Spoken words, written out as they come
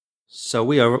So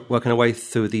we are working our way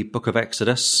through the book of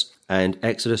Exodus, and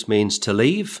Exodus means to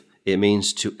leave, it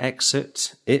means to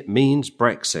exit, it means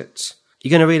Brexit. You're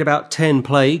going to read about 10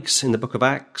 plagues in the book of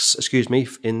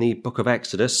in the book of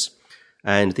Exodus,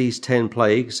 and these 10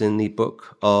 plagues in the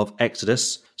book of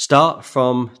Exodus start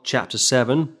from chapter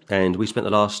 7, and we spent the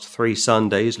last 3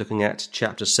 Sundays looking at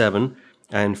chapter 7,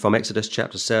 and from Exodus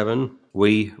chapter 7,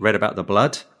 we read about the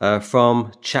blood.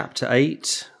 From chapter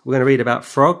 8, we're going to read about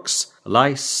frogs,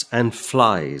 lice, and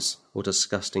flies, all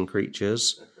disgusting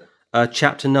creatures.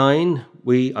 Chapter 9,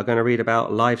 we are going to read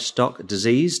about livestock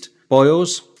diseased,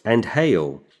 boils, and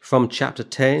hail. From chapter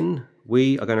 10,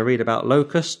 we are going to read about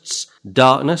locusts,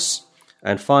 darkness,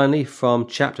 and finally from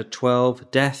chapter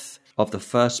 12, death of the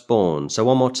firstborn. So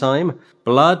one more time: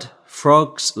 blood,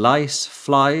 frogs, lice,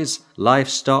 flies,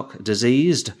 livestock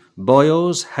diseased,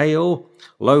 boils, hail,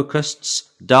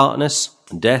 locusts, darkness,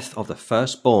 death of the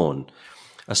firstborn.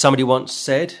 As somebody once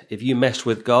said, if you mess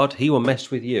with God, he will mess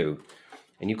with you.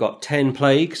 And you've got 10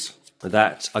 plagues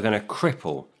that are going to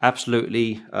cripple,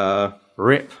 absolutely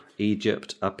rip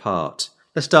Egypt apart.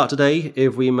 Let's start today,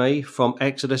 if we may, from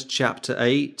Exodus chapter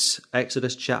 8.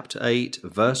 Exodus chapter 8,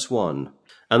 verse 1.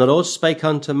 And the Lord spake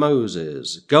unto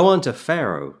Moses, Go unto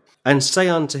Pharaoh, and say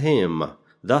unto him,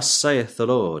 Thus saith the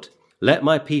Lord, Let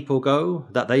my people go,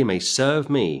 that they may serve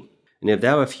me. And if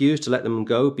thou refuse to let them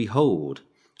go, behold,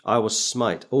 I will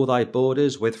smite all thy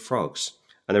borders with frogs,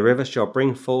 and the river shall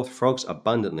bring forth frogs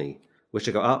abundantly, which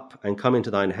shall go up and come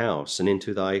into thine house, and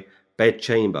into thy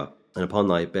bedchamber, and upon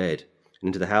thy bed, and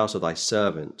into the house of thy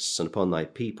servants, and upon thy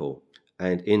people,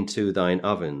 and into thine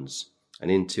ovens, and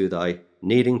into thy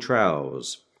kneading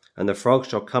troughs. And the frogs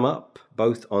shall come up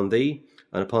both on thee,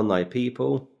 and upon thy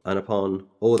people, and upon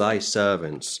all thy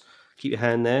servants. Keep your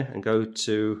hand there and go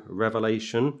to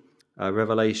Revelation.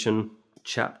 Revelation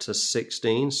chapter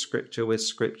 16, scripture with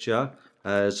scripture,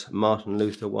 as Martin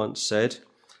Luther once said.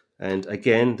 And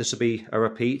again, this will be a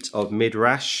repeat of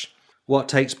Midrash. What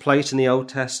takes place in the Old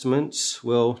Testament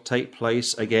will take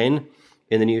place again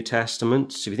in the New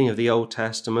Testament. So if you think of the Old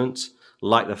Testament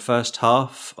like the first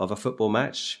half of a football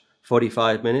match,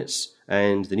 45 minutes,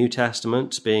 and the New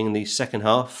Testament being the second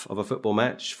half of a football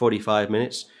match, 45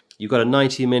 minutes, you've got a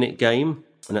 90-minute game,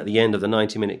 and at the end of the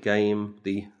 90-minute game,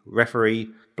 the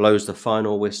referee blows the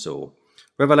final whistle.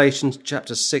 Revelation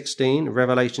chapter 16, look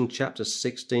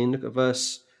at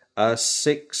verse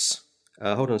 6.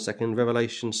 Hold on a second,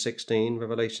 Revelation 16.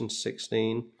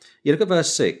 You look at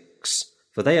verse 6.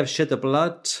 For they have shed the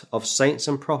blood of saints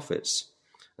and prophets,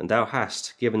 and thou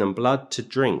hast given them blood to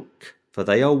drink, for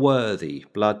they are worthy.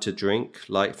 Blood to drink,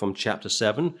 like from chapter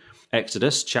 7,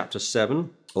 Exodus chapter 7,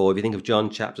 or if you think of John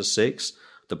chapter 6,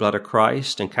 the blood of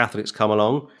Christ, and Catholics come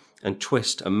along and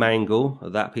twist and mangle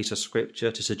that piece of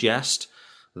scripture to suggest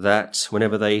that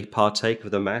whenever they partake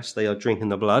of the Mass, they are drinking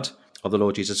the blood of the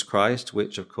Lord Jesus Christ,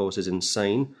 which of course is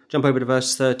insane. Jump over to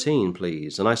verse 13,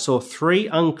 please. And I saw 3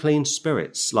 unclean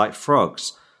spirits like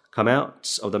frogs come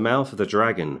out of the mouth of the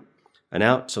dragon, and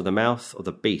out of the mouth of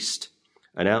the beast,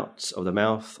 and out of the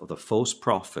mouth of the false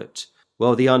prophet.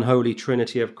 Well, the unholy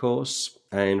trinity, of course,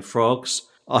 and frogs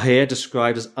are here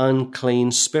described as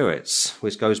unclean spirits,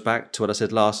 which goes back to what I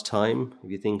said last time.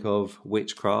 If you think of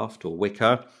witchcraft or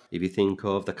Wicca, if you think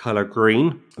of the colour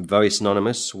green, very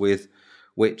synonymous with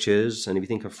witches, and if you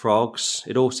think of frogs,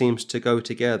 it all seems to go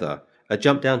together.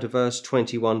 Jump down to verse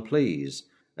 21, please.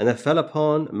 And there fell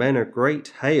upon men a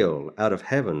great hail out of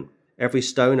heaven, every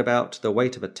stone about the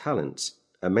weight of a talent.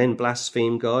 And men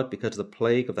blasphemed God because of the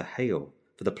plague of the hail,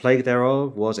 for the plague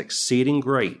thereof was exceeding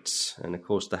great. And of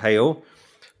course the hail,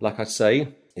 like I say,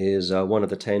 is one of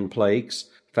the 10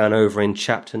 plagues found over in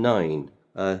chapter 9.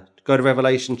 Go to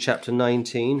Revelation chapter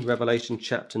 19. Revelation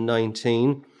chapter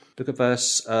 19. Look at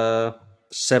verse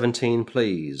 17,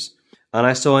 please. And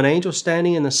I saw an angel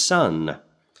standing in the sun,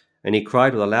 and he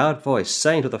cried with a loud voice,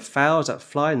 saying to the fowls that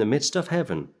fly in the midst of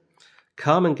heaven,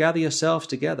 Come and gather yourselves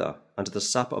together unto the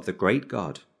supper of the great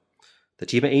God,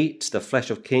 that ye may eat the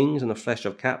flesh of kings, and the flesh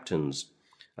of captains,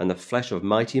 and the flesh of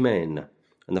mighty men,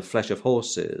 and the flesh of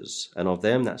horses, and of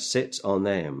them that sit on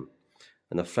them,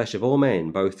 and the flesh of all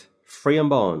men, both free and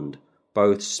bond,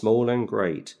 both small and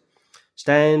great.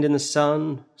 Stand in the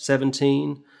sun.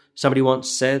 17. Somebody once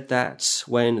said that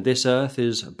when this earth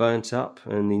is burnt up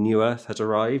and the new earth has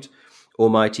arrived,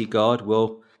 Almighty God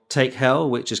will take hell,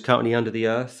 which is currently under the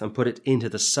earth, and put it into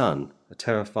the sun. A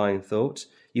terrifying thought.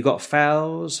 You've got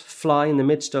fowls fly in the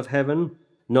midst of heaven,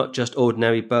 not just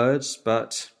ordinary birds,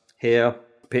 but here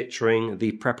picturing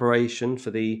the preparation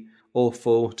for the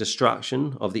awful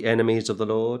destruction of the enemies of the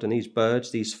Lord. And these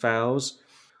birds, these fowls,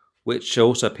 which are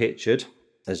also pictured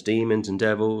as demons and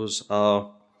devils,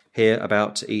 are here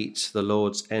about to eat the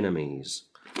Lord's enemies.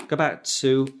 Go back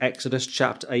to Exodus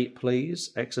chapter 8,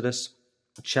 please. Exodus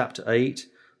chapter 8.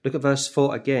 Look at verse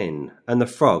 4 again. And the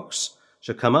frogs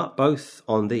shall come up both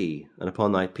on thee and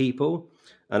upon thy people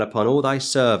and upon all thy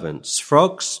servants.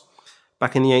 Frogs,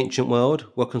 back in the ancient world,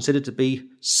 were considered to be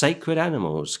sacred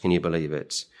animals. Can you believe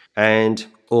it? And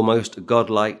almost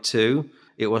godlike too.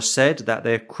 It was said that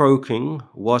their croaking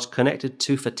was connected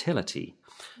to fertility.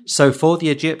 So for the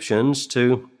Egyptians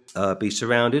to be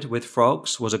surrounded with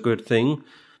frogs was a good thing,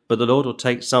 but the Lord will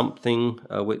take something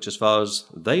which, as far as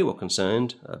they were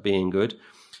concerned, being good,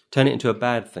 turn it into a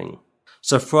bad thing.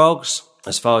 So frogs,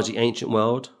 as far as the ancient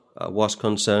world was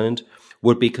concerned,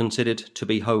 would be considered to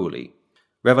be holy.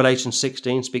 Revelation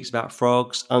 16 speaks about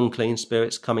frogs, unclean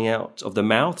spirits coming out of the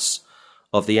mouths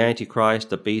of the Antichrist,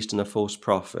 the beast, and the false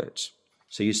prophet.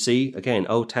 So you see, again,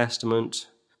 Old Testament,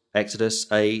 Exodus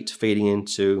 8, feeding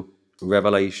into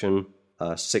Revelation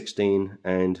 16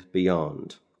 and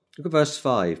beyond. Look at verse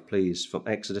 5, please, from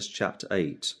Exodus chapter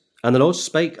 8. And the Lord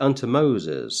spake unto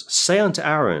Moses, say unto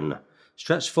Aaron,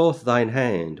 stretch forth thine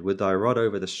hand with thy rod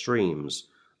over the streams,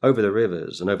 over the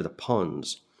rivers, and over the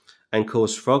ponds, and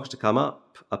cause frogs to come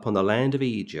up upon the land of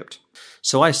Egypt.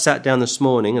 So I sat down this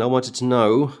morning and I wanted to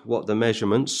know what the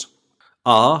measurements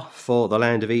are for the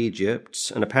land of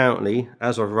Egypt, and apparently,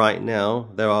 as of right now,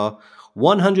 there are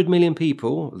 100 million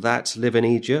people that live in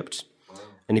Egypt,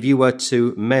 and if you were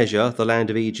to measure the land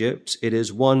of Egypt, it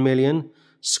is 1 million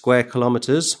square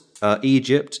kilometers.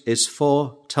 Egypt is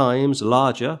 4 times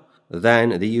larger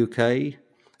than the UK.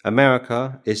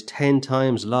 America is 10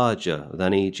 times larger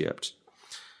than Egypt.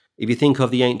 If you think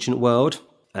of the ancient world,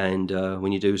 and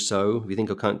when you do so, if you think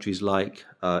of countries like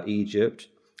Egypt,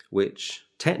 which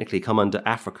technically come under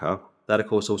Africa, that of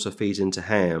course also feeds into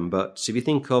Ham. But if you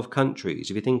think of countries,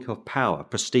 if you think of power,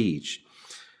 prestige,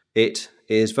 it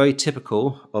is very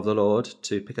typical of the Lord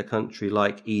to pick a country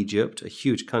like Egypt, a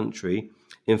huge country.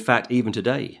 In fact, even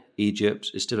today,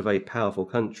 Egypt is still a very powerful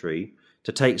country.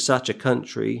 To take such a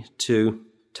country, to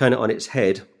turn it on its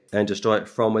head and destroy it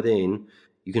from within,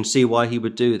 you can see why he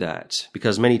would do that,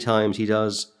 because many times he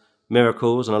does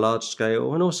miracles on a large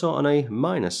scale and also on a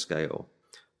minor scale.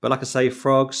 But like I say,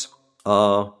 frogs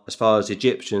are, as far as the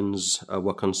Egyptians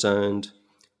were concerned,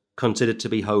 considered to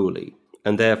be holy.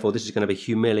 And therefore, this is going to be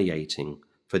humiliating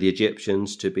for the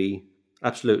Egyptians to be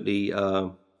absolutely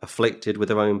afflicted with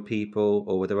their own people,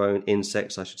 or with their own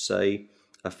insects, I should say,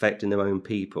 affecting their own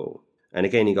people. And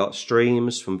again, you got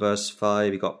streams from verse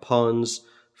 5, you got ponds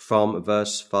from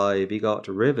verse 5, you got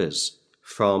rivers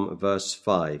from verse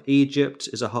 5. Egypt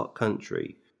is a hot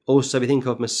country. Also, we think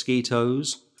of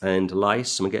mosquitoes and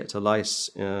lice, and we'll get to lice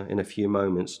in a few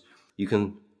moments. You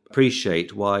can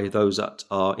appreciate why those that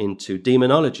are into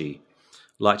demonology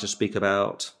like to speak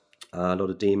about a lot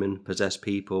of demon-possessed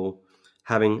people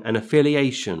having an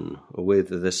affiliation with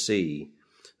the sea.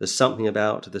 There's something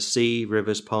about the sea,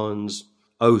 rivers, ponds,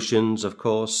 oceans, of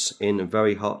course, in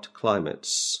very hot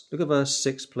climates. Look at verse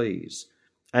 6, please.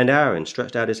 And Aaron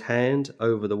stretched out his hand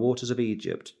over the waters of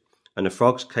Egypt, and the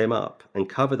frogs came up and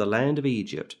covered the land of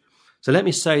Egypt. So let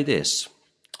me say this.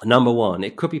 Number one,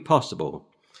 it could be possible.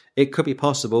 It could be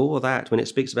possible that when it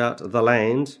speaks about the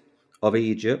land of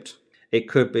Egypt, it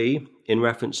could be in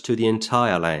reference to the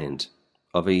entire land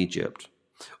of Egypt.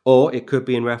 Or it could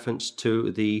be in reference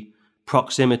to the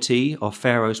proximity of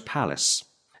Pharaoh's palace.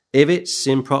 If it's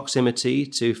in proximity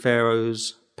to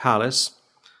Pharaoh's palace,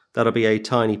 that'll be a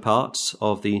tiny part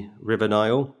of the River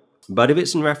Nile. But if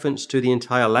it's in reference to the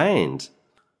entire land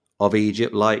of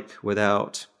Egypt, like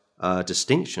without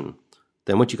distinction,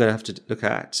 then what you're going to have to look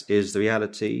at is the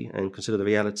reality, and consider the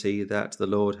reality that the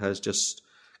Lord has just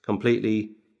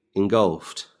completely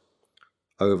engulfed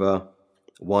over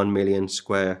 1 million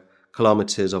square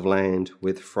kilometers of land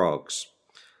with frogs.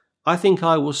 I think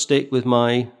I will stick with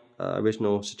my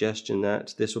original suggestion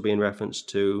that this will be in reference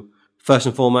to, first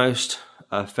and foremost,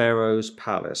 Pharaoh's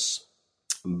palace,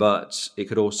 but it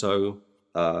could also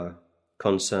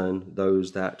concern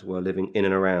those that were living in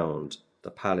and around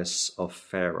the palace of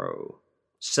Pharaoh.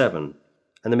 7.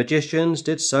 And the magicians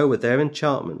did so with their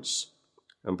enchantments,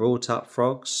 and brought up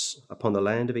frogs upon the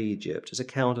land of Egypt. As a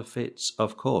counterfeit,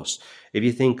 of course. If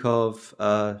you think of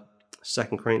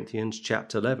 2 Corinthians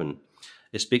chapter 11,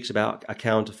 it speaks about a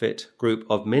counterfeit group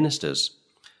of ministers,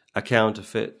 a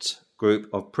counterfeit group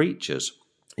of preachers.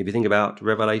 If you think about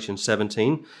Revelation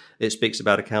 17, it speaks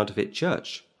about a counterfeit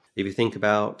church. If you think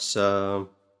about 2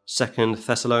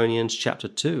 Thessalonians chapter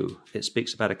 2, it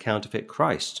speaks about a counterfeit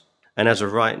Christ. And as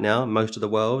of right now, most of the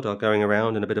world are going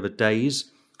around in a bit of a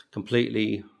daze,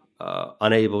 completely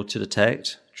unable to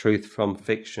detect truth from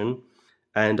fiction.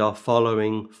 and are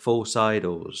following false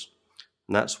idols.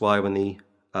 And that's why when the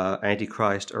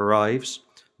Antichrist arrives,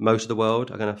 most of the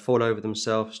world are going to fall over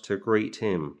themselves to greet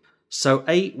him. So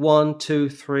 8, 1, 2,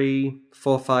 3,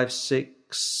 4, 5,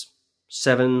 6,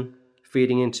 7,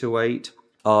 feeding into 8,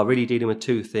 are really dealing with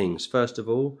two things. First of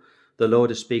all, the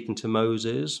Lord is speaking to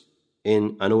Moses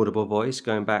in an audible voice,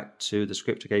 going back to the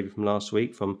scripture I gave you from last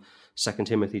week, from 2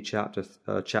 Timothy chapter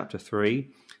 3.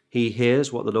 He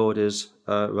hears what the Lord is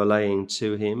relaying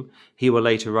to him. He will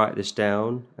later write this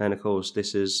down, and of course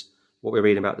this is what we're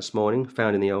reading about this morning,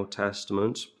 found in the Old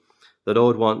Testament. The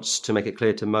Lord wants to make it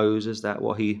clear to Moses that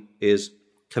what he is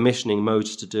commissioning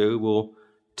Moses to do will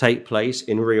take place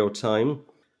in real time.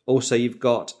 Also, you've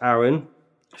got Aaron,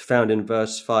 found in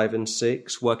verse 5 and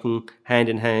 6, working hand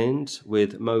in hand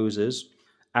with Moses.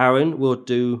 Aaron will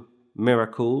do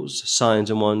miracles, signs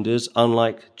and wonders,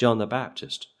 unlike John the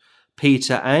Baptist.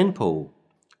 Peter and Paul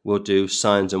will do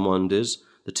signs and wonders.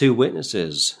 The two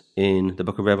witnesses in the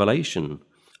book of Revelation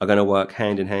are going to work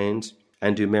hand in hand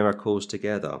and do miracles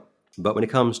together. But when it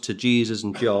comes to Jesus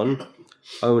and John,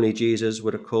 only Jesus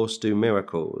would, of course, do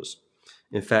miracles.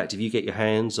 In fact, if you get your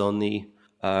hands on the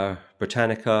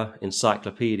Britannica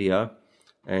Encyclopedia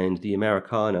and the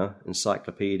Americana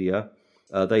Encyclopedia,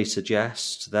 they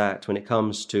suggest that when it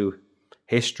comes to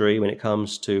history, when it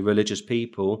comes to religious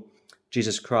people,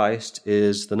 Jesus Christ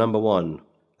is the number one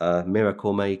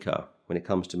miracle maker when it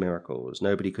comes to miracles.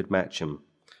 Nobody could match him.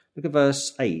 Look at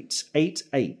verse 8.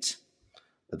 8.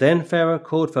 Then Pharaoh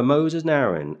called for Moses and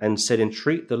Aaron and said,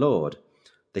 Entreat the Lord,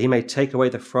 that he may take away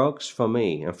the frogs from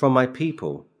me and from my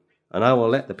people, and I will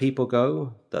let the people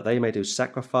go, that they may do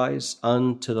sacrifice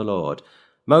unto the Lord.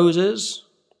 Moses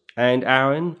and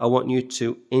Aaron, I want you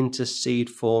to intercede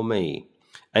for me.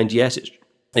 And yes,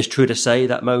 it's true to say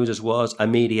that Moses was a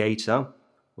mediator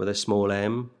with a small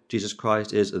m. Jesus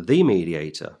Christ is the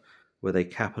mediator with a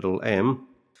capital M.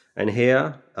 And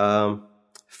here,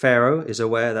 Pharaoh is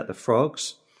aware that the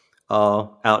frogs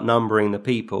are outnumbering the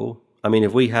people. I mean,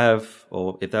 if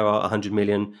there are 100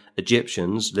 million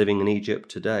Egyptians living in Egypt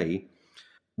today,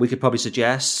 we could probably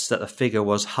suggest that the figure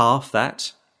was half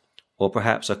that, or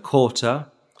perhaps a quarter.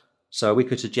 So we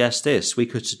could suggest this. We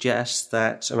could suggest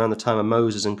that around the time of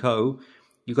Moses and co.,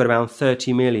 you've got around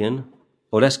 30 million,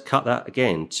 or let's cut that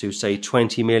again to say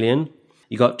 20 million.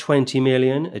 You've got 20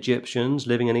 million Egyptians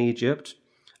living in Egypt,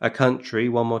 a country,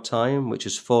 one more time, which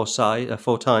is four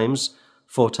times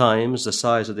the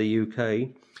size of the UK.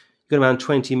 You've got around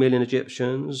 20 million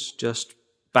Egyptians just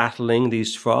battling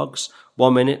these frogs.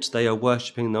 1 minute they are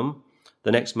worshipping them.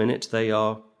 The next minute they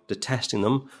are detesting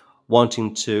them,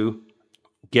 wanting to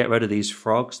get rid of these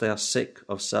frogs. They are sick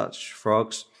of such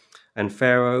frogs. And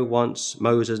Pharaoh wants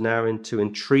Moses and Aaron to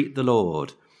entreat the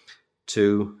Lord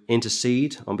to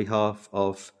intercede on behalf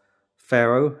of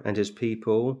Pharaoh and his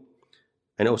people.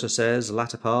 And it also says, the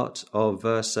latter part of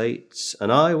verse 8,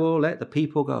 And I will let the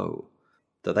people go,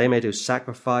 that they may do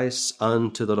sacrifice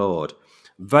unto the Lord.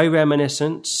 Very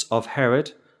reminiscent of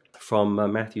Herod from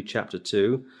Matthew chapter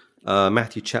 2. And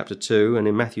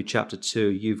in Matthew chapter 2,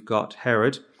 you've got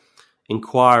Herod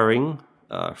inquiring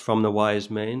from the wise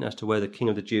men as to where the King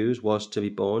of the Jews was to be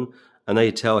born. And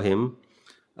they tell him,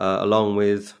 along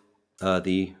with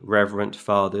the reverent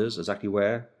fathers, exactly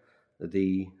where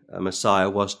the Messiah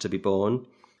was to be born.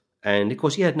 And of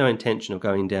course, he had no intention of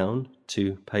going down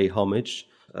to pay homage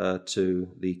to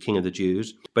the King of the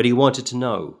Jews, but he wanted to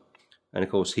know. And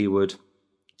of course, he would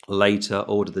later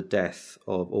order the death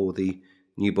of all the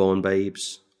newborn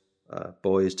babes,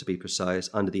 boys to be precise,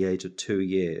 under the age of 2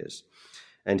 years.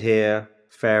 And here,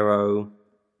 Pharaoh,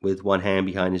 with one hand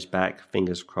behind his back,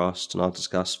 fingers crossed, and I'll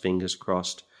discuss fingers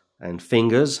crossed and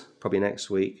fingers probably next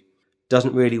week,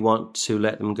 doesn't really want to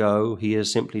let them go. He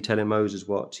is simply telling Moses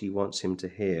what he wants him to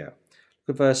hear.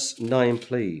 Look at verse 9,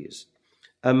 please.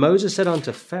 And Moses said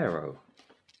unto Pharaoh,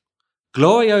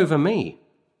 Glory over me,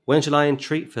 when shall I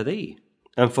entreat for thee,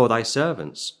 and for thy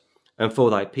servants, and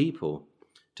for thy people,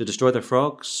 to destroy the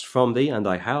frogs from thee and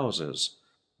thy houses,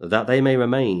 that they may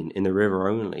remain in the river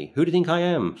only? Who do you think I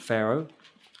am, Pharaoh?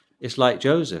 It's like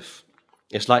Joseph.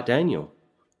 It's like Daniel,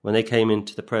 when they came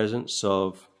into the presence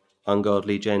of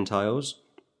ungodly Gentiles,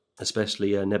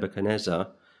 especially Nebuchadnezzar.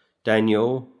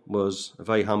 Daniel was a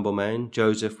very humble man.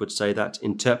 Joseph would say that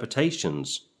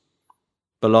interpretations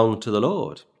belong to the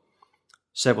Lord.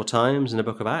 Several times in the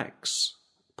book of Acts,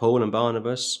 Paul and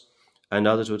Barnabas and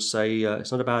others would say,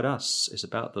 it's not about us, it's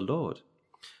about the Lord.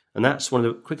 And that's one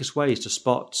of the quickest ways to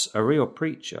spot a real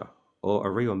preacher or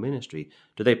a real ministry.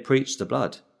 Do they preach the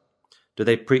blood? Do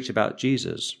they preach about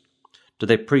Jesus? Do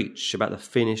they preach about the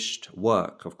finished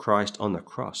work of Christ on the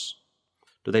cross?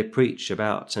 Do they preach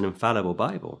about an infallible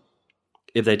Bible?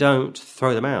 If they don't,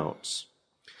 throw them out.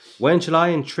 When shall I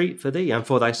entreat for thee, and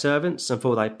for thy servants, and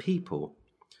for thy people,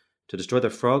 to destroy the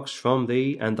frogs from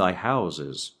thee and thy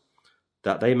houses,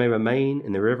 that they may remain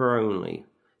in the river only?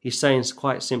 He's saying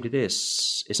quite simply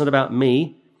this: it's not about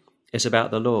me, it's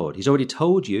about the Lord. He's already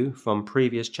told you from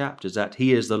previous chapters that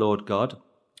he is the Lord God.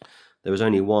 There is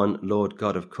only one Lord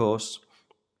God, of course,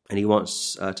 and he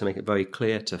wants to make it very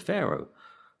clear to Pharaoh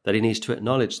that he needs to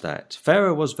acknowledge that.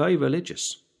 Pharaoh was very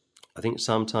religious. I think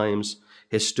sometimes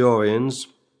historians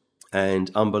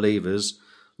and unbelievers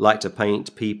like to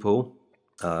paint people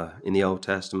in the Old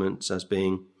Testament as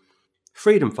being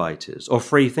freedom fighters or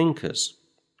free thinkers.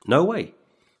 No way.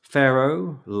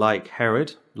 Pharaoh, like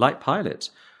Herod, like Pilate,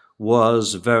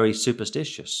 was very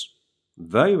superstitious,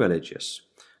 very religious.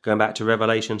 Going back to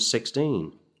Revelation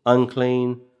 16,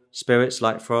 unclean spirits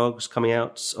like frogs coming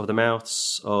out of the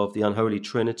mouths of the unholy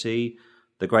Trinity,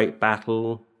 the great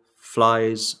battle,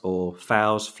 flies or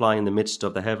fowls flying in the midst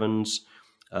of the heavens,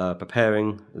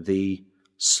 preparing the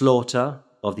slaughter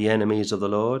of the enemies of the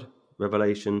Lord,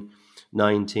 Revelation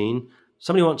 19.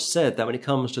 Somebody once said that when it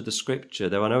comes to the scripture,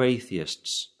 there are no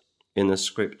atheists in the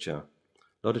scripture.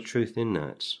 A lot of truth in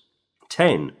that.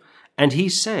 10. And he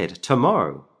said,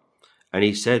 tomorrow. And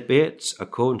he said, be it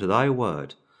according to thy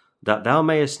word, that thou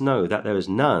mayest know that there is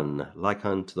none like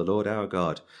unto the Lord our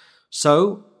God.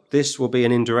 So this will be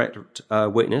an indirect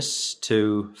witness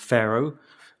to Pharaoh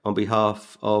on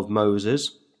behalf of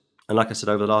Moses. And like I said,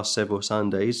 over the last several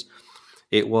Sundays,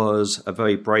 it was a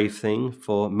very brave thing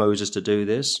for Moses to do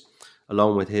this,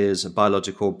 along with his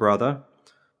biological brother.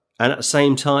 And at the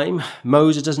same time,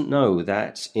 Moses doesn't know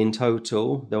that in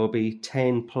total there will be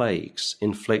 10 plagues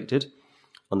inflicted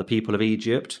on the people of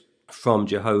Egypt from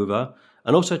Jehovah.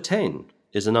 And also 10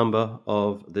 is the number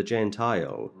of the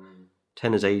Gentile.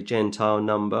 10 is a Gentile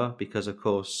number because, of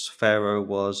course, Pharaoh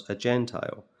was a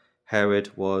Gentile. Herod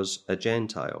was a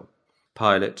Gentile.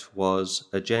 Pilate was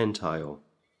a Gentile.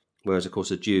 Whereas, of course,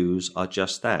 the Jews are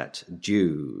just that,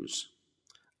 Jews.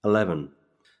 11.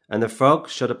 And the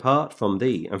frogs shall depart from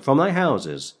thee, and from thy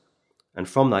houses, and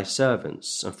from thy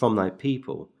servants, and from thy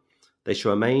people. They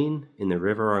shall remain in the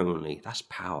river only. That's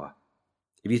power.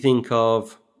 If you think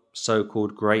of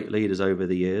so-called great leaders over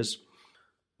the years,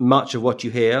 much of what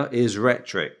you hear is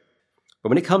rhetoric. But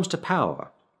when it comes to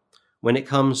power, when it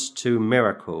comes to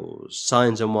miracles,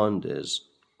 signs and wonders,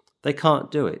 they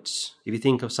can't do it. If you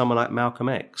think of someone like Malcolm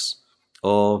X,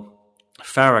 or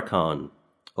Farrakhan,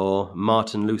 or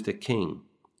Martin Luther King,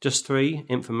 just 3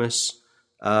 infamous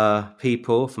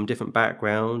people from different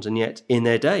backgrounds, and yet in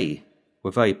their day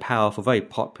were very powerful, very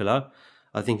popular.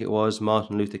 I think it was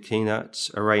Martin Luther King that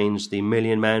arranged the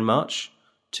Million Man March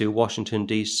to Washington,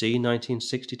 D.C.,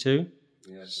 1962,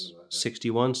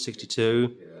 61,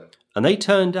 62. Yeah. And they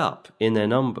turned up in their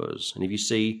numbers. And if you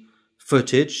see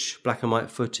footage, black and white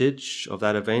footage of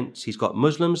that event, he's got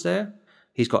Muslims there,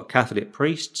 he's got Catholic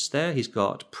priests there, he's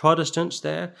got Protestants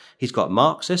there, he's got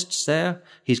Marxists there,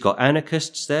 he's got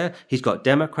anarchists there, he's got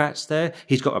Democrats there,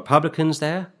 he's got Republicans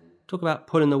there. Talk about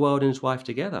putting the world and his wife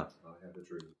together.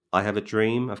 I have a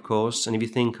dream, of course. And if you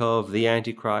think of the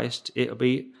Antichrist, it'll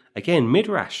be, again,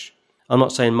 Midrash. I'm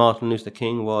not saying Martin Luther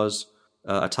King was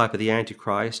a type of the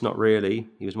Antichrist, not really.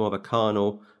 He was more of a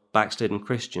carnal, backslidden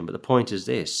Christian. But the point is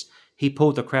this: he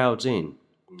pulled the crowds in,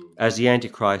 as the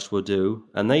Antichrist will do,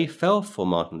 and they fell for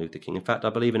Martin Luther King. In fact, I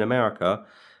believe in America,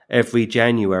 every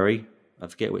January, I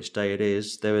forget which day it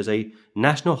is, there is a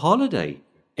national holiday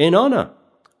in honor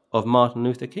of Martin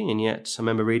Luther King. And yet, I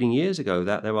remember reading years ago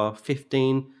that there are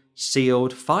 15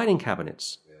 sealed filing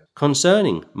cabinets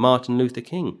concerning Martin Luther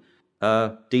King,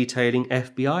 detailing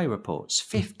FBI reports.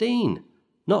 15,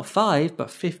 not 5, but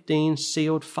 15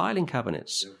 sealed filing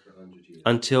cabinets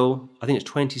until, I think it's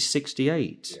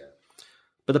 2068. Yeah.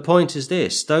 But the point is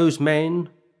this: those men,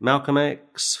 Malcolm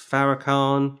X,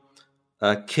 Farrakhan,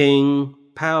 King,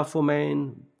 powerful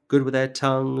men, good with their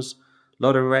tongues, a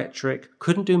lot of rhetoric,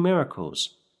 couldn't do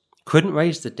miracles, couldn't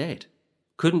raise the dead,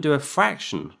 couldn't do a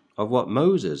fraction of what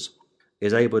Moses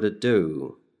is able to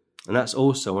do. And that's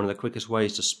also one of the quickest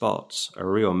ways to spot a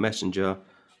real messenger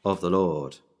of the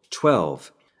Lord.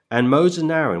 12. And Moses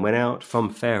and Aaron went out from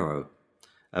Pharaoh,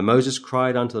 and Moses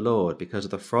cried unto the Lord because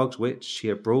of the frogs which he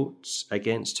had brought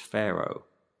against Pharaoh.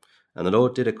 And the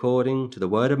Lord did according to the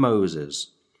word of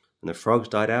Moses, and the frogs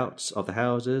died out of the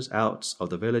houses, out of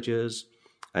the villages,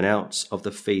 and out of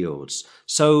the fields.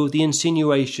 So the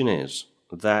insinuation is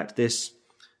that this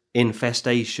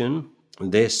infestation,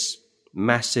 this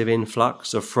massive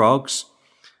influx of frogs,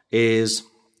 is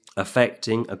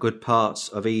affecting a good part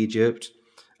of Egypt.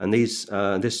 And this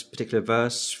particular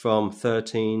verse from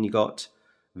 13, you got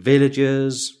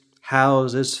villages,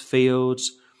 houses,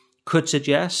 fields, could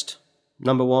suggest,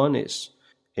 number one, it's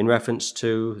in reference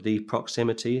to the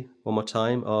proximity, one more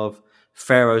time, of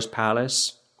Pharaoh's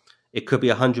palace. It could be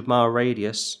a 100-mile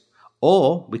radius,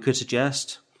 or we could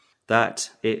suggest that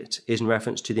it is in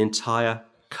reference to the entire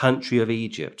country of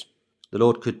Egypt. The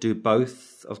Lord could do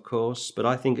both, of course, but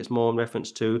I think it's more in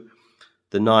reference to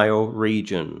the Nile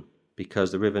region,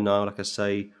 because the River Nile, like I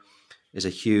say, is a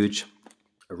huge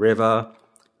river,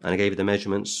 and I gave you the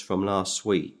measurements from last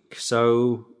week.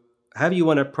 So however you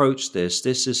want to approach this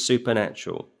is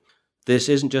supernatural. This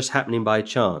isn't just happening by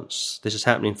chance. This is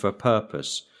happening for a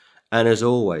purpose. And as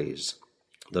always,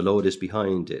 the Lord is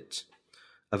behind it.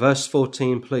 Verse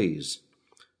 14, please.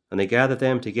 And they gathered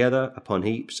them together upon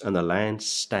heaps, and the land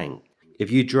stank. If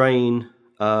you drain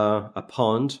a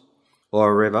pond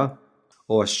or a river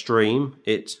or a stream,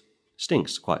 it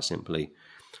stinks, quite simply.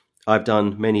 I've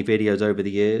done many videos over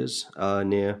the years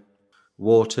near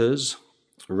waters,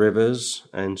 rivers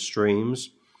and streams,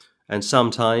 and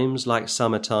sometimes, like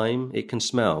summertime, it can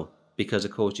smell because,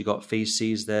 of course, you've got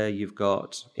feces there, you've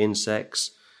got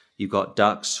insects, you've got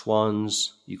ducks,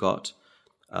 swans, you've got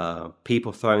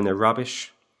people throwing their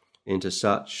rubbish into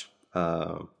such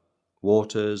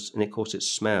waters, and of course it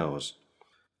smells.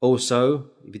 Also,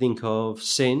 if you think of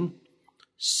sin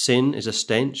is a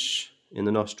stench in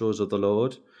the nostrils of the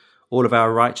Lord. All of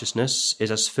our righteousness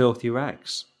is as filthy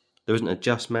rags. There isn't a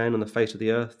just man on the face of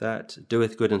the earth that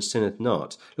doeth good and sinneth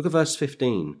not. Look at verse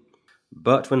 15.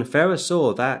 But when Pharaoh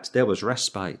saw that there was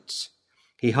respite,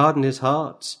 he hardened his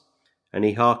heart, and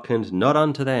he hearkened not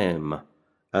unto them,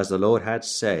 as the Lord had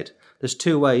said. There's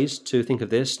two ways to think of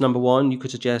this. Number one, you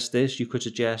could suggest this. You could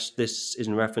suggest this is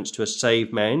in reference to a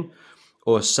saved man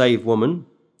or a saved woman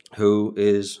who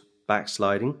is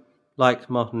backsliding, like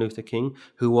Martin Luther King,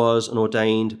 who was an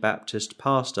ordained Baptist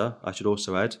pastor, I should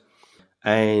also add,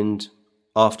 and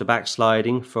after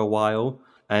backsliding for a while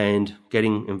and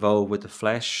getting involved with the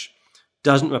flesh,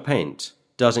 doesn't repent,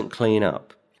 doesn't clean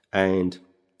up, and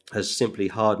has simply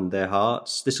hardened their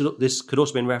hearts. This could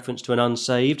also be in reference to an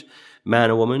unsaved man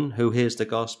or woman who hears the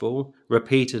gospel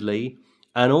repeatedly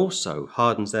and also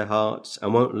hardens their hearts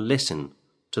and won't listen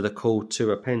to the call to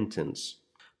repentance.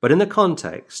 But in the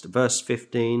context, verse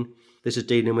 15, this is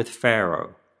dealing with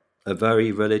Pharaoh, a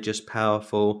very religious,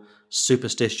 powerful,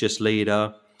 superstitious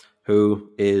leader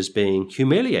who is being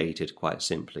humiliated, quite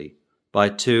simply, by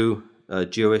two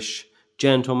Jewish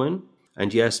gentlemen.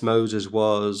 And yes, Moses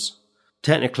was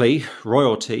technically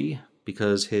royalty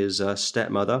because his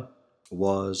stepmother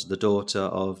was the daughter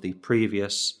of the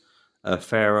previous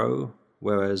Pharaoh,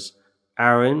 whereas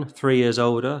Aaron, 3 years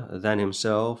older than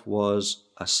himself, was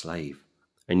a slave.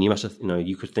 And you must have,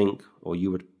 you could think, or you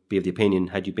would be of the opinion,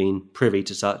 had you been privy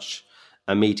to such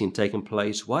a meeting taking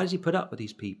place, why does he put up with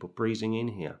these people breezing in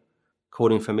here,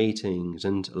 calling for meetings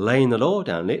and laying the law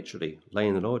down, literally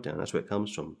laying the law down? That's where it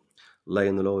comes from,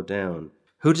 laying the law down.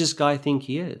 Who does this guy think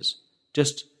he is?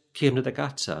 Just keep him to the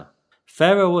gutter.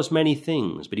 Pharaoh was many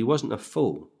things, but he wasn't a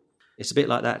fool. It's a bit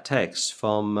like that text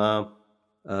from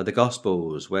the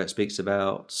Gospels where it speaks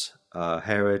about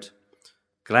Herod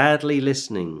gladly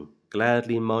listening,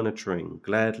 gladly monitoring,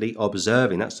 gladly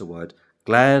observing, that's the word,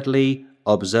 gladly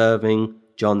observing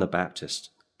John the Baptist.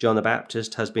 John the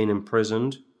Baptist has been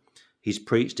imprisoned. He's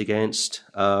preached against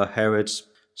Herod's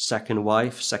second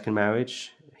wife, second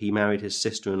marriage. He married his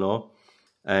sister-in-law,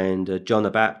 and John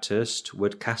the Baptist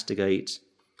would castigate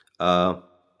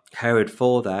Herod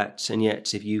for that. And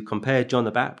yet, if you compare John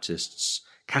the Baptist's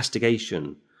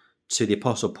castigation to the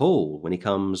Apostle Paul when he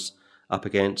comes up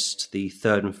against the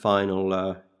third and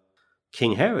final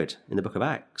King Herod in the book of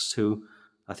Acts, who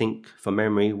I think from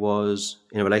memory was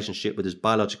in a relationship with his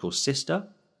biological sister,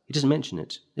 he doesn't mention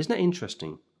it. Isn't that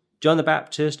interesting? John the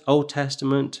Baptist, Old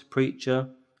Testament preacher,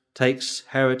 takes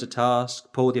Herod to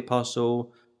task, Paul the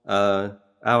Apostle, our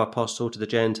apostle to the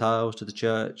Gentiles, to the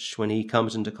church, when he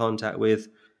comes into contact with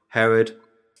Herod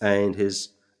and his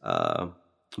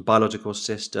biological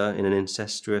sister in an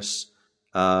incestuous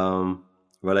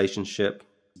relationship,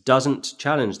 doesn't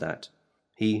challenge that.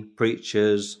 He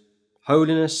preaches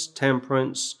holiness,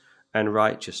 temperance, and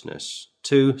righteousness.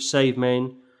 Two saved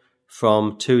men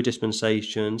from two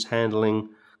dispensations handling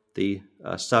the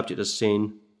subject of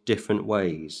sin different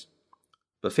ways.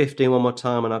 But 15, one more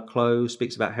time and I'll close,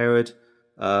 speaks about Herod.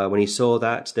 When he saw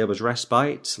that there was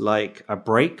respite, like a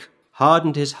break,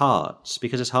 hardened his heart,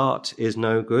 because his heart is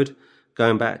no good.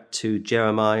 Going back to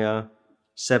Jeremiah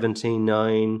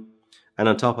 17:9, and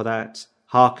on top of that,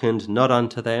 hearkened not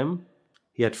unto them.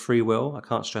 He had free will, I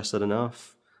can't stress that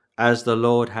enough, as the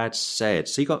Lord had said.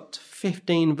 So you got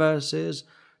 15 verses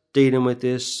dealing with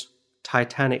this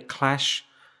titanic clash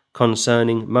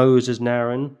concerning Moses and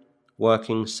Aaron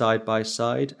working side by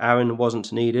side. Aaron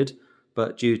wasn't needed,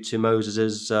 but due to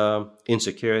Moses'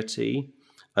 insecurity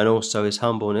and also his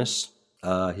humbleness,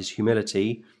 his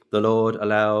humility, the Lord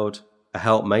allowed a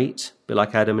helpmate, a bit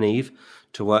like Adam and Eve,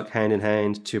 to work hand in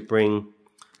hand to bring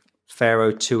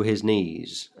Pharaoh to his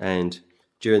knees. And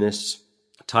during this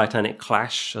titanic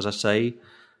clash, as I say,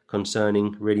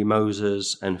 concerning really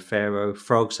Moses and Pharaoh,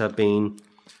 frogs have been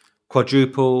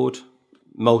quadrupled,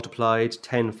 multiplied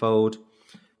tenfold,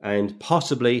 and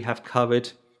possibly have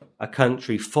covered a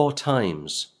country 4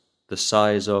 times the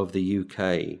size of the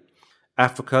UK.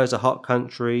 Africa is a hot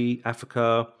country.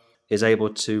 Africa is able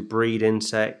to breed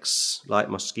insects like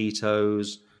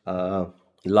mosquitoes,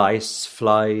 lice,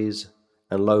 flies,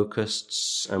 and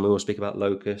locusts. And we will speak about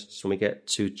locusts when we get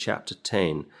to chapter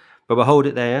 10. But we'll hold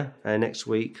it there, and next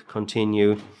week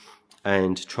continue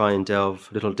and try and delve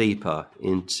a little deeper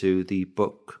into the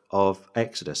book of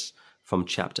Exodus from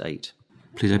chapter 8.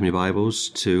 Please open your Bibles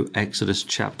to Exodus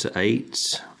chapter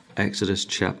 8. Exodus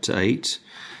chapter 8.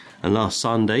 And last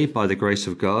Sunday, by the grace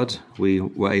of God, we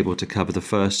were able to cover the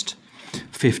first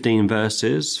 15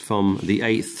 verses from the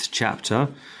 8th chapter.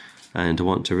 And I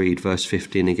want to read verse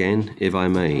 15 again, if I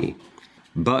may.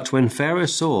 But when Pharaoh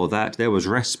saw that there was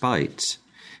respite,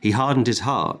 he hardened his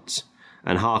heart,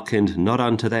 and hearkened not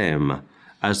unto them,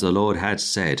 as the Lord had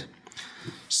said.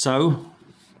 So,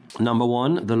 number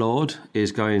 1, the Lord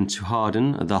is going to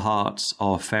harden the hearts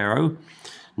of Pharaoh.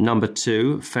 Number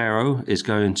 2, Pharaoh is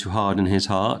going to harden his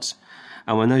heart.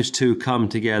 And when those two come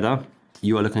together,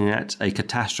 you are looking at a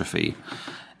catastrophe.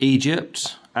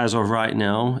 Egypt, as of right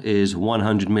now, is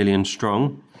 100 million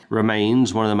strong,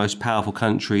 remains one of the most powerful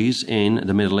countries in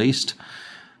the Middle East.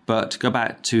 But go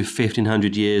back to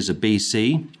 1500 years of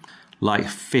BC, like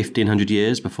 1500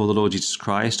 years before the Lord Jesus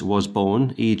Christ was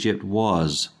born, Egypt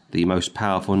was the most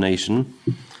powerful nation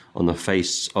on the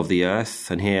face of the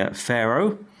earth. And here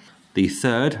Pharaoh, the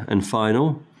third and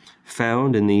final,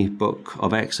 found in the book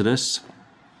of Exodus,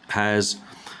 has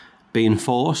been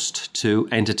forced to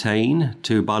entertain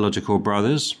 2 biological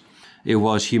brothers. It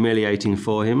was humiliating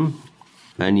for him,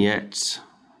 and yet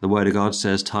the Word of God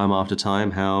says time after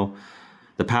time how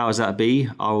the powers that be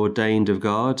are ordained of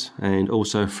God, and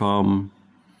also from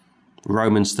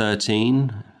Romans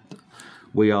 13,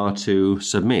 we are to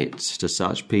submit to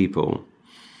such people.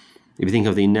 If you think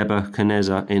of the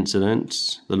Nebuchadnezzar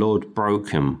incident, the Lord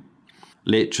broke him,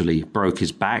 literally broke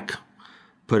his back,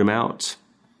 put him out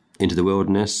into the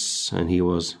wilderness, and he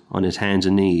was on his hands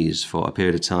and knees for a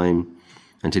period of time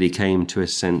until he came to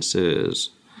his senses.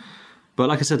 But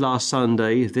like I said last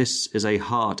Sunday, this is a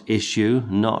heart issue,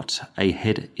 not a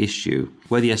head issue.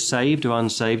 Whether you're saved or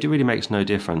unsaved, it really makes no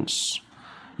difference.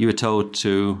 You were told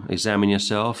to examine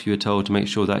yourself. You were told to make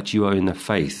sure that you are in the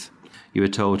faith. You were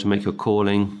told to make your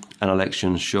calling and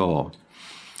election sure.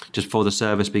 Just before the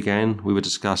service began, we were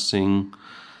discussing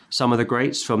some of the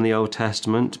greats from the Old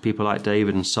Testament, people like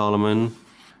David and Solomon,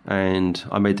 and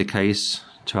I made the case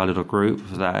to our little group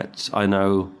that I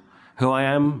know who I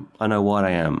am, I know what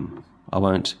I am. I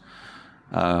won't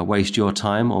waste your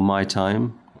time or my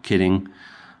time kidding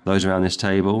those around this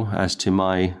table as to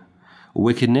my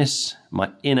wickedness, my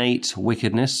innate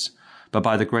wickedness, but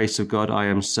by the grace of God I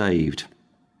am saved.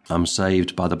 I'm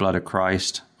saved by the blood of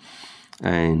Christ,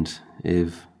 and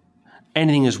if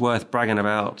anything is worth bragging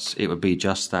about, it would be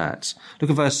just that. Look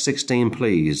at verse 16,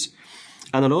 please.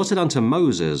 And the Lord said unto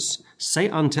Moses, Say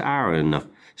unto Aaron,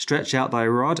 Stretch out thy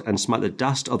rod, and smite the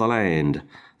dust of the land,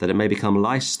 that it may become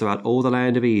lice throughout all the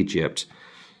land of Egypt.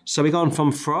 So we've gone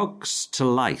from frogs to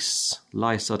lice.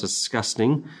 Lice are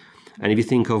disgusting. And if you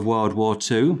think of World War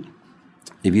II,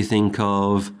 if you think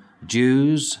of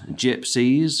Jews,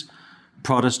 gypsies,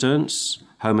 Protestants,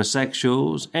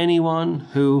 homosexuals, anyone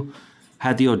who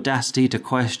had the audacity to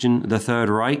question the Third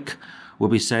Reich will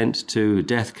be sent to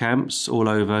death camps all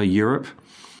over Europe.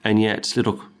 And yet,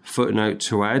 little footnote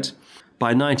to add,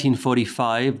 by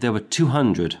 1945 there were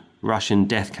 200 Russian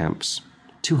death camps.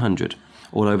 200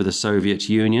 all over the Soviet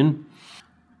Union.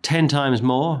 10 times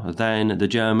more than the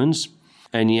Germans.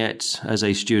 And yet, as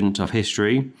a student of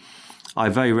history, I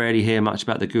very rarely hear much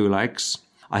about the gulags.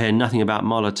 I hear nothing about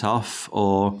Molotov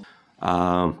or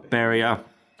Beria,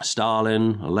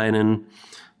 Stalin, Lenin,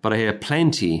 but I hear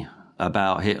plenty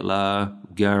about Hitler,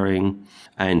 Goering,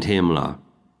 and Himmler.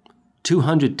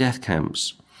 200 death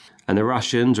camps. And the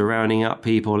Russians are rounding up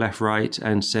people left, right,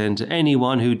 and centre.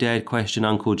 Anyone who dared question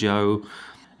Uncle Joe.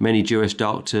 Many Jewish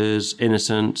doctors,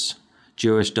 innocent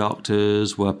Jewish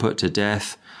doctors, were put to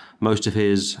death. Most of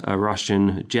his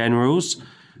Russian generals,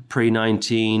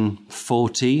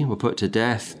 pre-1940, were put to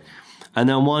death. And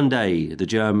then one day, the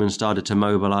Germans started to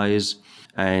mobilize,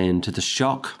 And to the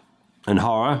shock and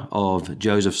horror of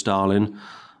Joseph Stalin,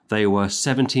 they were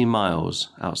 17 miles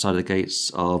outside of the gates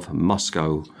of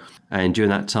Moscow. And during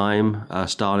that time,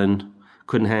 Stalin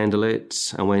couldn't handle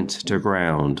it and went to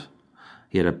ground.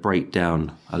 He had a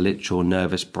breakdown, a literal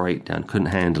nervous breakdown, couldn't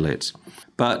handle it.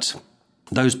 But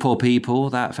those poor people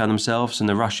that found themselves in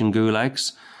the Russian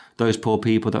gulags, those poor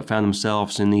people that found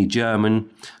themselves in the German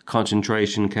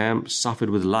concentration camps suffered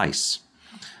with lice.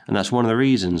 And that's one of the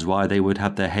reasons why they would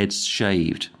have their heads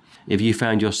shaved. If you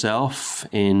found yourself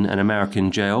in an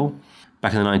American jail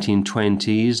back in the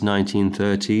 1920s,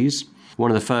 1930s,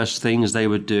 one of the first things they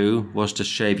would do was to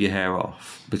shave your hair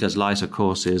off, because lice, of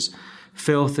course, is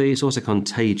filthy. It's also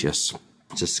contagious.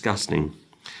 It's disgusting.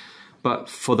 But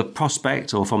for the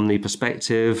prospect, or from the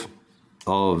perspective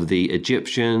of the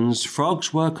Egyptians,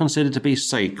 frogs were considered to be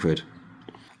sacred.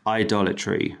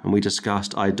 Idolatry. And we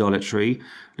discussed idolatry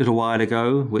a little while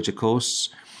ago, which, of course,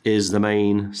 is the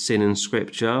main sin in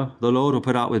Scripture. The Lord will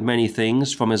put up with many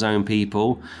things from his own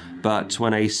people, but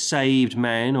when a saved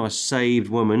man or a saved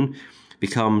woman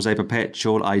becomes a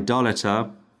perpetual idolater,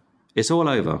 it's all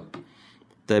over.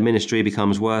 Their ministry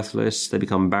becomes worthless, they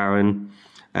become barren,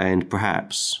 and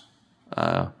perhaps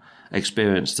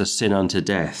experience the sin unto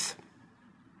death.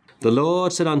 The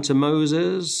Lord said unto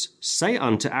Moses, say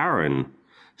unto Aaron,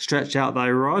 stretch out thy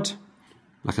rod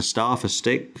like a staff, a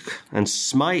stick, and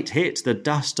hit the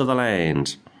dust of the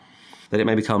land, that it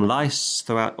may become lice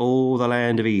throughout all the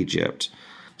land of Egypt.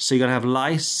 So you're going to have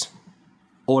lice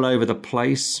all over the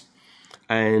place,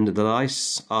 and the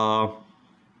lice are,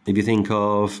 if you think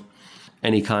of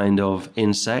any kind of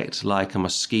insect, like a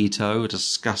mosquito, a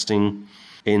disgusting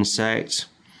insect,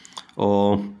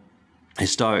 or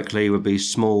historically would be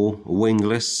small,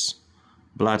 wingless,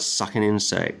 blood-sucking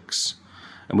insects.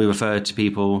 And we refer to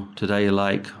people today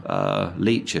like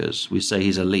leeches. We say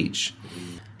he's a leech.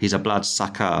 He's a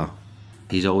bloodsucker.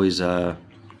 He's always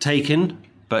taking,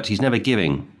 but he's never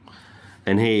giving.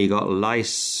 And here you got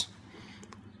lice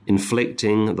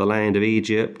inflicting the land of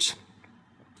Egypt,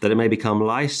 that it may become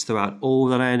lice throughout all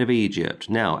the land of Egypt.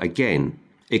 Now, again,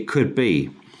 it could be,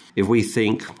 if we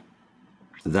think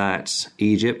that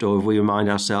Egypt, or if we remind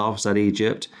ourselves that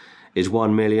Egypt is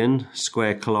 1 million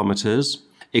square kilometers,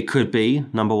 it could be,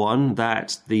 number one,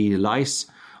 that the lice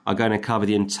are going to cover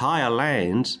the entire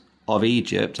land of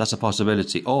Egypt. That's a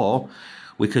possibility. Or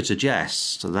we could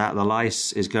suggest that the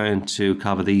lice is going to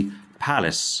cover the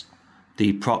palace,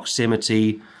 the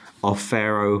proximity of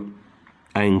Pharaoh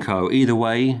and co. Either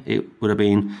way, it would have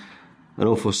been an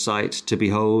awful sight to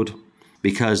behold,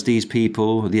 because these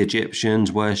people, the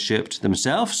Egyptians, worshipped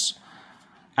themselves,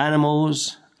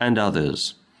 animals, and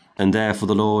others. And therefore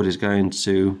the Lord is going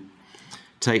to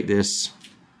take this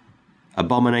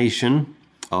abomination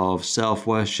of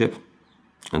self-worship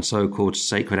and so-called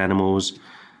sacred animals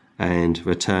and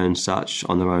return such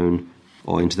on their own,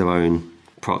 or into their own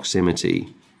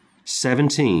proximity.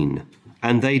 17.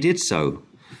 And they did so.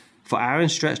 For Aaron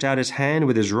stretched out his hand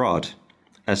with his rod,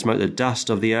 and smote the dust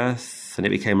of the earth, and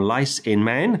it became lice in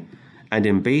man and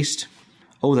in beast.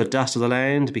 All the dust of the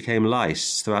land became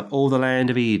lice throughout all the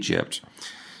land of Egypt.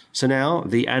 So now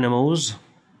the animals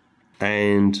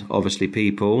and obviously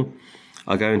people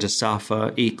are going to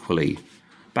suffer equally.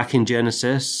 Back in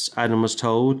Genesis, Adam was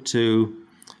told to,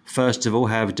 first of all,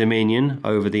 have dominion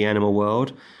over the animal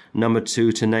world. Number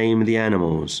two, to name the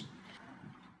animals.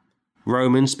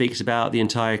 Romans speaks about the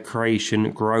entire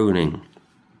creation groaning.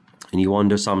 And you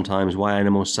wonder sometimes why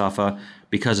animals suffer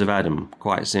because of Adam,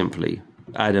 quite simply.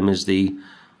 Adam is the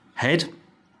head,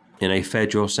 in a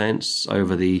federal sense,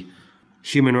 over the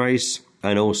human race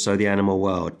and also the animal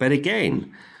world. But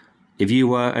again, if you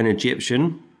were an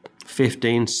Egyptian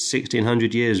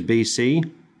 1600 years BC,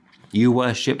 you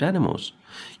worshipped animals.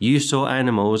 You saw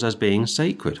animals as being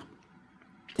sacred.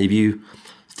 If you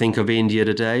think of India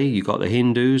today, you've got the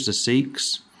Hindus, the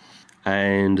Sikhs,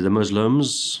 and the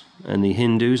Muslims, and the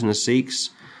Hindus and the Sikhs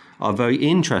are very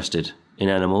interested in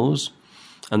animals,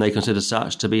 and they consider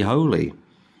such to be holy.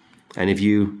 And if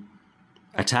you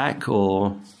attack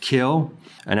or kill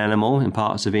an animal in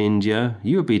parts of India,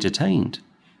 you would be detained,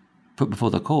 put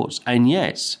before the courts. And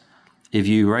yet, if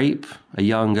you rape a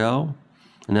young girl,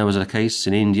 and there was a case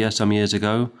in India some years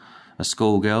ago, a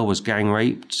schoolgirl was gang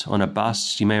raped on a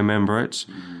bus, you may remember it.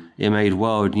 It made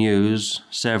world news.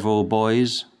 Several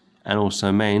boys and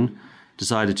also men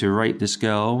decided to rape this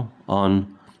girl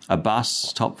on a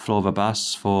bus, top floor of a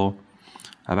bus, for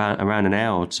around an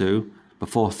hour or two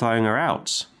before throwing her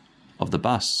out of the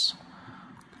bus.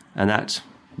 And that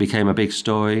became a big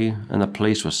story, and the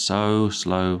police were so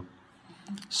slow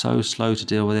to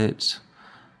deal with it.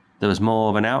 There was more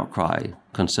of an outcry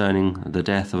concerning the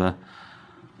death of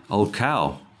old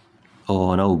cow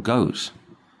or an old goat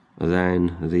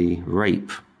than the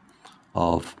rape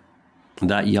of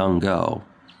that young girl.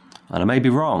 And I may be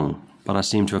wrong, but I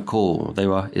seem to recall they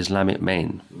were Islamic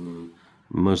men,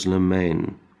 Muslim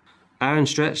men. Aaron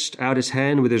stretched out his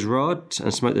hand with his rod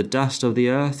and smote the dust of the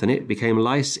earth, and it became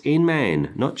lice in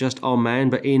man, not just on man,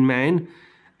 but in man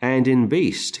and in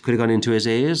beast. Could have gone into his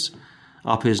ears,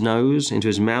 up his nose, into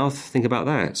his mouth. Think about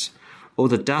that. All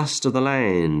the dust of the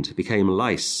land became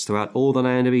lice throughout all the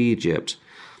land of Egypt.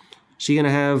 So you're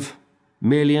going to have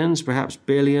millions, perhaps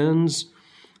billions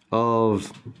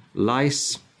of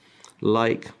lice,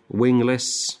 like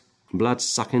wingless,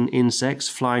 blood-sucking insects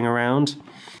flying around,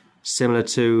 similar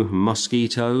to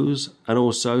mosquitoes, and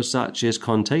also such is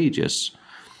contagious.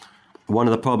 One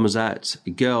of the problems that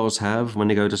girls have when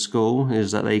they go to school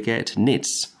is that they get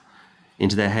nits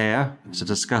into their hair. It's a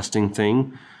disgusting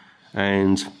thing.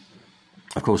 And,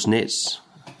 of course, nits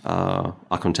are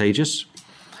contagious.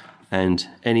 And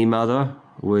any mother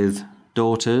with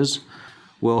daughters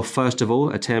will, first of all,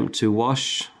 attempt to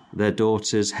wash their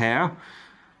daughter's hair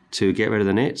to get rid of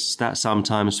the nits. That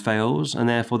sometimes fails, and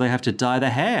therefore they have to dye the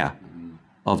hair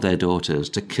of their daughters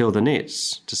to kill the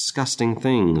nits. Disgusting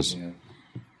things. Yeah.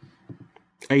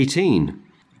 18.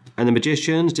 And the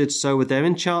magicians did so with their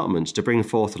enchantments to bring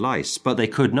forth lice, but they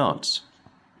could not.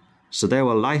 So there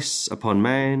were lice upon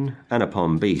man and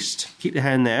upon beast. Keep your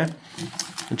hand there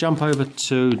and jump over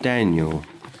to Daniel.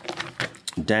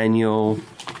 Daniel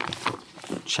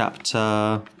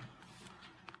chapter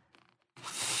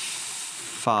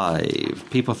 5.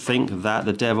 People think that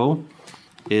the devil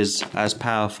is as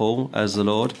powerful as the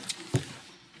Lord.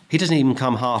 He doesn't even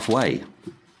come halfway.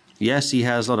 Yes, he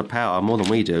has a lot of power, more than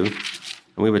we do.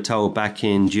 And we were told back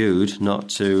in Jude not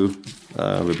to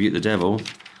rebuke the devil.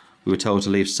 We were told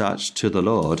to leave such to the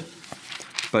Lord.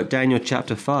 But Daniel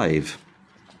chapter 5,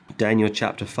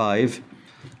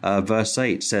 verse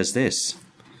 8 says this: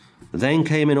 Then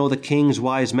came in all the king's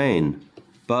wise men,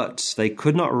 but they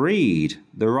could not read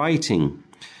the writing,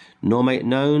 nor make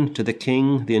known to the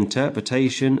king the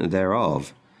interpretation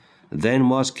thereof. Then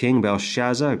was King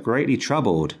Belshazzar greatly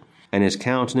troubled, and his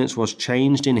countenance was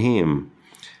changed in him,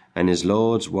 and his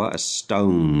lords were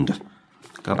astoned.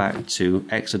 Go back to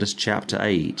Exodus chapter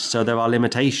 8. So there are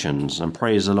limitations, and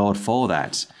praise the Lord for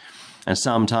that. And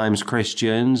sometimes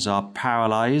Christians are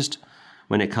paralyzed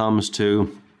when it comes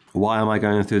to, why am I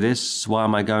going through this? Why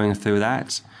am I going through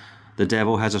that? The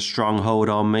devil has a strong hold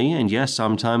on me, and yes,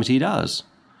 sometimes he does.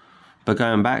 But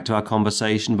going back to our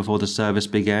conversation before the service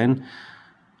began,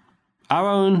 our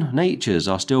own natures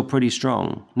are still pretty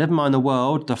strong. Never mind the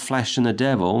world, the flesh and the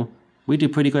devil, we do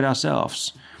pretty good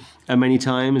ourselves. And many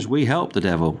times we help the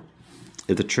devil,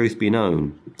 if the truth be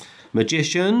known.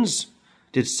 Magicians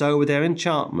did so with their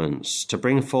enchantments to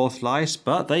bring forth lice,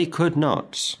 but they could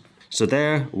not. So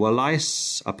there were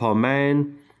lice upon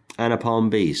man and upon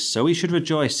beast. So we should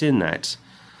rejoice in that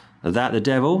the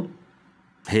devil,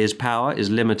 his power is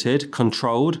limited,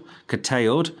 controlled,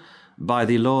 curtailed by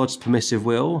the Lord's permissive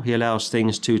will. He allows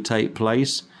things to take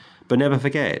place. But never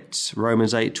forget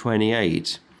Romans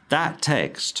 8:28. That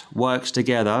text works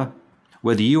together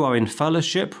whether you are in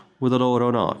fellowship with the Lord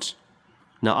or not.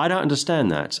 Now, I don't understand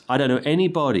that. I don't know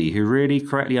anybody who really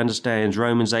correctly understands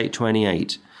Romans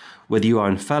 8:28, whether you are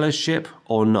in fellowship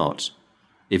or not.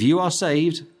 If you are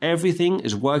saved, everything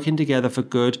is working together for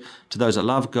good to those that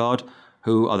love God,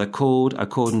 who are the called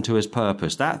according to his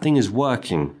purpose. That thing is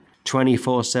working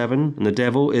 24/7, and the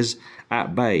devil is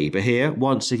at bay. But here,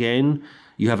 once again,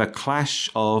 you have a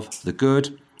clash of the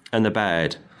good and the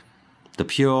bad, the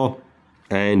pure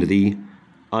and the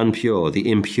unpure,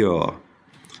 the impure.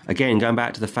 Again, going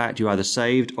back to the fact you're either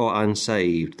saved or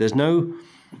unsaved. There's no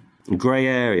grey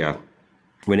area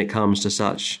when it comes to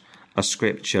such a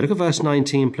scripture. Look at verse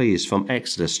 19, please, from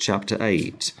Exodus chapter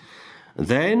 8.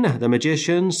 Then the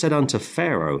magician said unto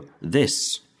Pharaoh,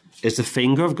 This is the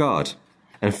finger of God.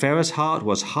 And Pharaoh's heart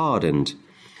was hardened,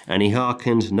 and he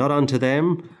hearkened not unto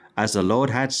them, as the Lord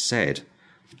had said.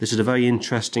 This is a very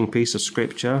interesting piece of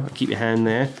scripture. Keep your hand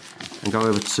there and go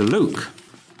over to Luke.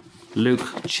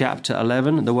 Luke chapter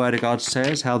 11, the word of God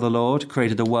says how the Lord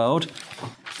created the world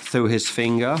through his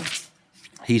finger.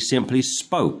 He simply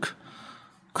spoke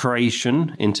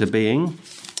creation into being.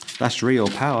 That's real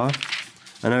power.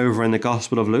 And over in the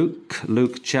Gospel of Luke,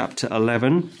 Luke chapter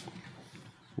 11,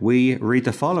 we read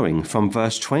the following from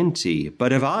verse 20.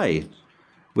 But if I,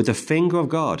 with the finger of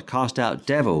God, cast out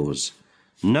devils,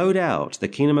 no doubt the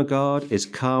kingdom of God is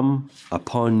come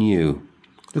upon you.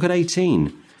 Look at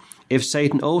 18. If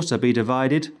Satan also be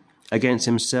divided against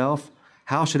himself,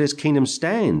 how shall his kingdom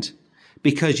stand?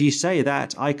 Because ye say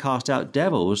that I cast out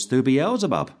devils through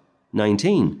Beelzebub.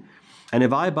 19. And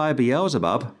if I by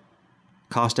Beelzebub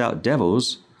cast out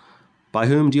devils, by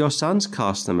whom do your sons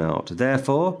cast them out?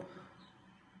 Therefore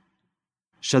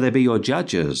shall they be your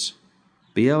judges.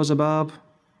 Beelzebub,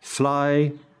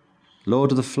 fly,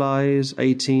 Lord of the Flies,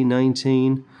 18,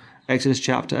 19. Exodus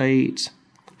chapter 8.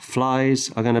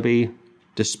 Flies are going to be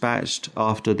dispatched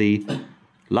after the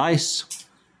lice.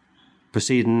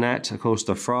 Preceding that, of course,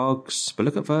 the frogs. But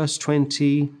look at verse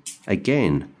 20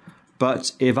 again.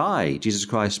 But if I, Jesus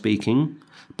Christ speaking,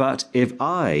 but if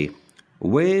I,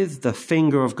 with the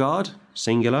finger of God,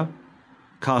 singular,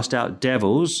 cast out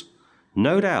devils,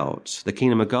 no doubt the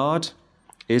kingdom of God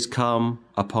is come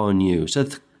upon you. So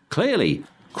clearly,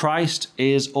 Christ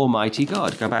is Almighty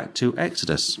God. Go back to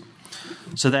Exodus.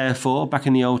 So therefore, back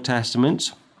in the Old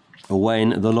Testament,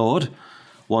 when the Lord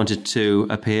wanted to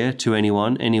appear to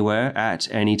anyone, anywhere, at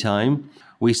any time,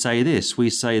 we say this. We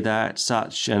say that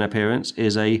such an appearance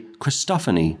is a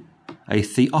Christophany, a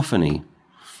theophany.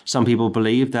 Some people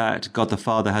believe that God the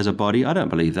Father has a body. I don't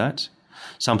believe that.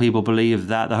 Some people believe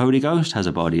that the Holy Ghost has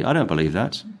a body. I don't believe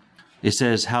that. It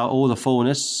says how all the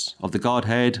fullness of the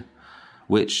Godhead,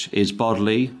 which is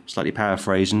bodily, slightly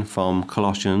paraphrasing from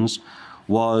Colossians,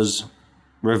 was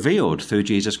revealed through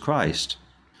Jesus Christ.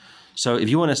 So if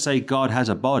you want to say God has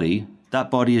a body, that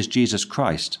body is Jesus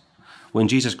Christ. When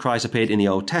Jesus Christ appeared in the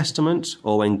Old Testament,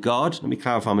 or when God, let me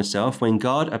clarify myself, when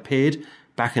God appeared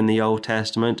back in the Old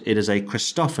Testament, it is a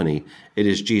Christophany. It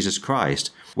is Jesus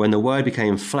Christ. When the Word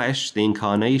became flesh, the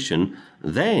incarnation,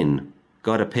 then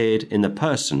God appeared in the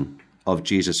person of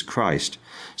Jesus Christ.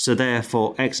 So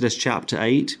therefore, Exodus chapter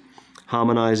 8,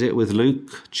 harmonize it with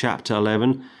Luke chapter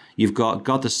 11. You've got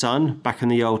God the Son back in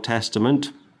the Old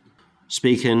Testament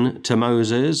speaking to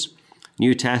Moses,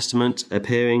 New Testament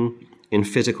appearing in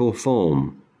physical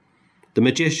form. The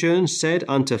magician said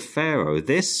unto Pharaoh,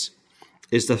 this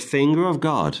is the finger of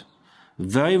God,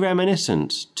 very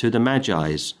reminiscent to the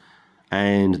Magi's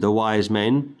and the wise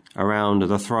men around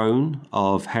the throne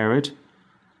of Herod.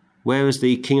 Where is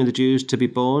the King of the Jews to be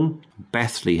born?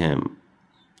 Bethlehem.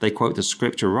 They quote the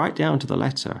scripture right down to the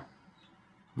letter,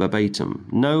 verbatim.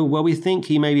 No, well, we think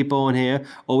he may be born here,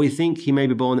 or we think he may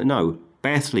be born... No,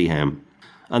 Bethlehem.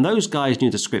 And those guys knew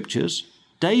the scriptures.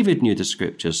 David knew the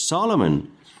scriptures.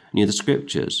 Solomon knew the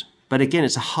scriptures. But again,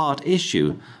 it's a heart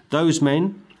issue. Those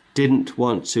men didn't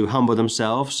want to humble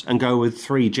themselves and go with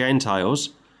 3 Gentiles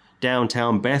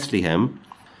downtown Bethlehem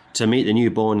to meet the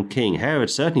newborn king. Herod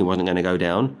certainly wasn't going to go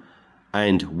down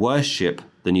and worship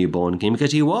the newborn king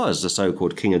because he was the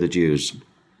so-called king of the Jews.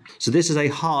 So this is a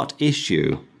heart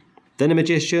issue. Then the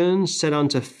magician said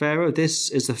unto Pharaoh, this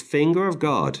is the finger of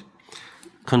God,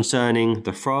 concerning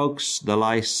the frogs, the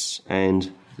lice,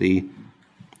 and the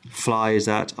flies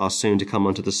that are soon to come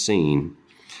onto the scene.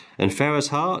 And Pharaoh's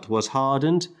heart was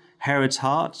hardened, Herod's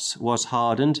heart was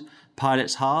hardened,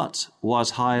 Pilate's heart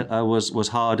was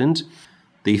hardened.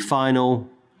 The final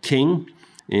king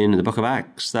in the book of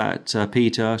Acts that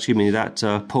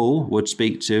Paul would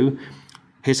speak to,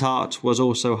 his heart was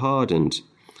also hardened.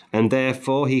 And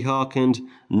therefore he hearkened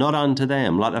not unto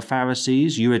them. Like the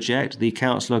Pharisees, you reject the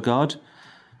counsel of God.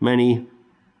 Many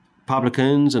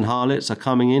publicans and harlots are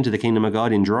coming into the kingdom of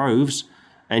God in droves,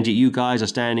 and yet you guys are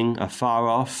standing afar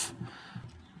off,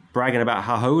 bragging about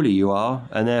how holy you are,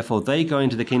 and therefore they go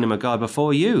into the kingdom of God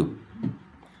before you,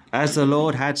 as the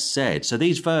Lord had said. So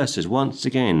these verses, once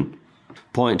again,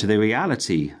 point to the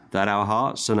reality that our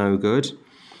hearts are no good.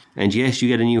 And yes, you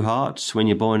get a new heart when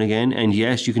you're born again. And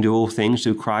yes, you can do all things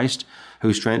through Christ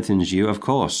who strengthens you. Of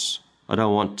course, I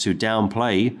don't want to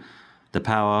downplay the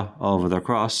power of the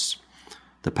cross,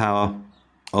 the power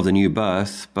of the new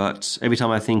birth. But every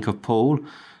time I think of Paul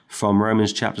from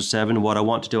Romans chapter 7, what I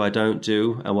want to do, I don't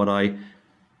do. And what I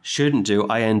shouldn't do,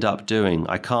 I end up doing.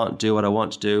 I can't do what I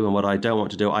want to do. And what I don't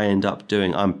want to do, I end up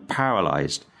doing. I'm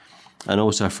paralyzed. And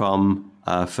also from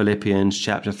Philippians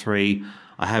chapter 3,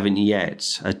 I haven't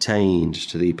yet attained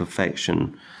to the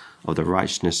perfection of the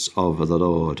righteousness of the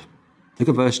Lord. Look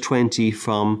at verse 20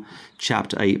 from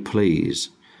chapter 8, please.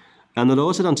 And the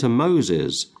Lord said unto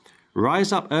Moses,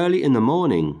 rise up early in the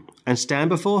morning, and stand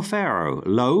before Pharaoh.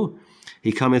 Lo,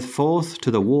 he cometh forth to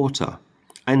the water.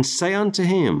 And say unto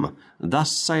him,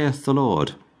 thus saith the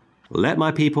Lord, let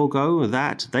my people go,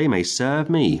 that they may serve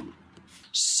me.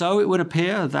 So it would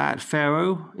appear that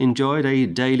Pharaoh enjoyed a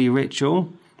daily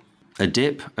ritual, a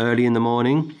dip early in the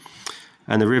morning.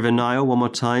 And the River Nile, one more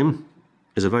time,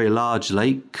 is a very large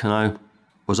lake. And I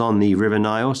was on the River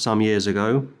Nile some years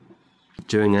ago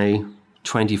doing a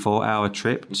 24-hour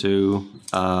trip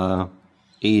to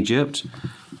Egypt.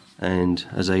 And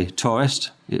as a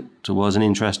tourist, it was an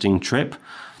interesting trip.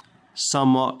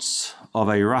 Somewhat of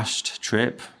a rushed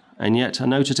trip. And yet I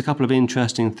noticed a couple of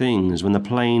interesting things. When the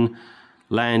plane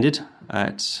landed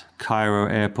at Cairo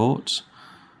airport,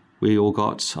 we all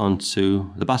got onto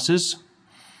the buses.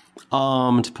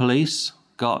 Armed police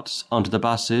got onto the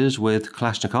buses with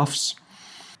Kalashnikovs.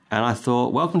 And I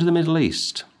thought, welcome to the Middle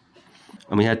East.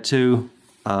 And we had two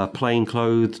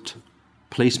plain-clothed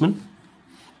policemen.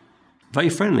 Very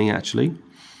friendly, actually.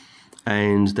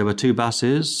 And there were two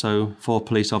buses, so 4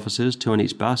 police officers, 2 on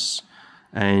each bus.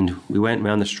 And we went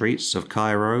around the streets of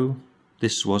Cairo.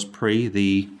 This was pre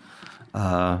the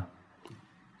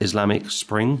Islamic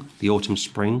Spring, the Autumn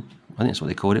Spring. I think that's what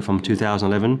they called it, from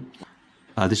 2011.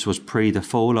 This was pre the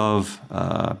fall of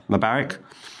Mubarak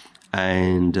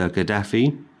and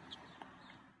Gaddafi.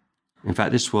 In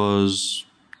fact, this was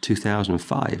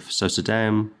 2005, so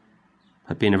Saddam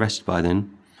had been arrested by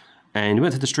then. And we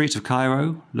went through the streets of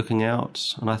Cairo, looking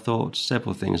out, and I thought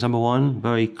several things. Number one,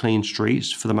 very clean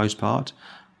streets for the most part,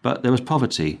 but there was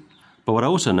poverty. But what I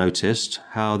also noticed,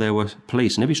 how there were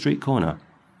police in every street corner,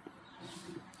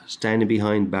 standing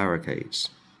behind barricades.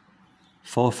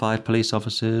 4 or 5 police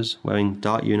officers wearing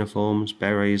dark uniforms,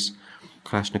 berets,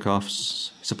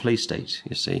 Kalashnikovs. It's a police state,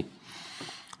 you see.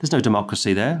 There's no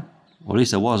democracy there, or at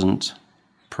least there wasn't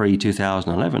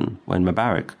pre-2011 when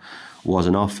Mubarak was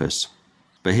in office.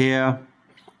 But here,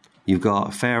 you've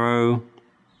got Pharaoh,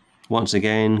 once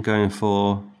again, going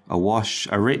for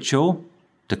a ritual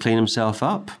to clean himself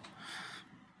up.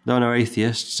 There are no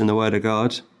atheists in the Word of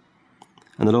God.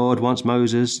 And the Lord wants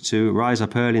Moses to rise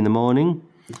up early in the morning,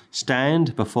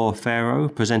 stand before Pharaoh,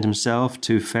 present himself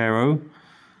to Pharaoh.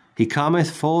 He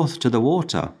cometh forth to the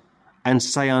water, and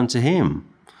say unto him,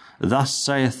 Thus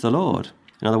saith the Lord.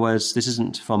 In other words, this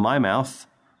isn't from my mouth,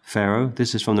 Pharaoh,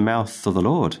 this is from the mouth of the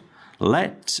Lord.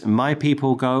 Let my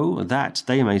people go, that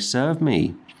they may serve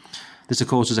me. This, of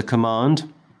course, is a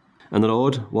command. And the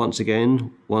Lord, once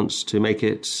again, wants to make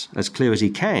it as clear as he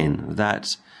can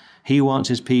that he wants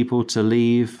his people to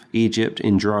leave Egypt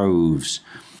in droves.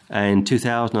 And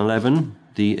 2011,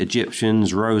 the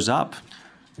Egyptians rose up.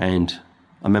 And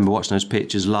I remember watching those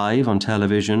pictures live on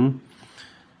television.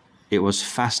 It was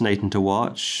fascinating to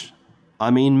watch. I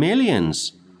mean,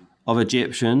 millions of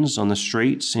Egyptians on the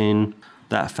streets in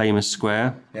that famous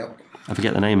square. Yep. I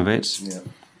forget the name of it. Yep.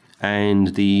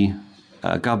 And the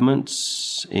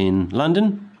governments in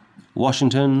London,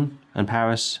 Washington and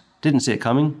Paris didn't see it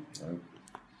coming. No.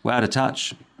 Were out of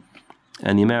touch.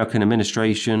 And the American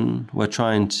administration were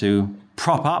trying to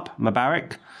prop up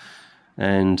Mubarak.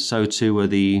 And so too was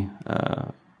the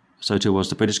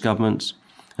British government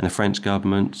and the French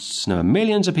government. There were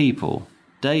millions of people,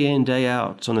 day in, day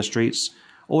out, on the streets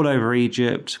all over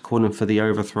Egypt, calling for the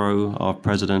overthrow of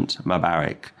President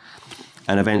Mubarak.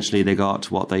 And eventually they got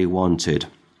what they wanted.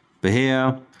 But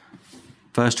here,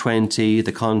 verse 20,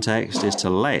 the context is to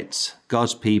let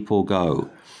God's people go.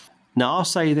 Now, I'll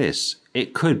say this.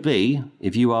 It could be,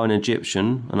 if you are an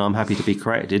Egyptian, and I'm happy to be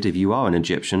corrected if you are an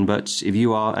Egyptian, but if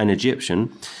you are an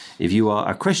Egyptian, if you are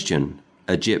a Christian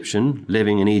Egyptian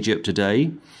living in Egypt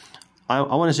today, I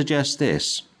want to suggest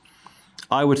this.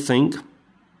 I would think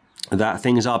that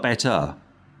things are better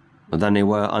than they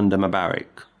were under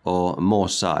Mubarak or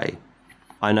Morsi.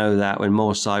 I know that when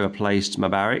Morsi replaced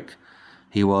Mubarak,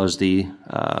 he was the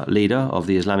leader of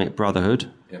the Islamic Brotherhood,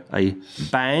 a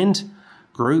banned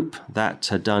group that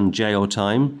had done jail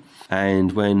time.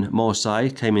 And when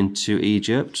Morsi came into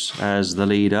Egypt as the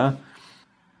leader,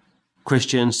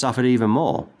 Christians suffered even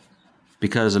more,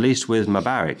 because at least with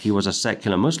Mubarak, he was a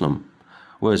secular Muslim,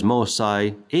 whereas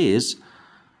Morsi is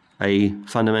a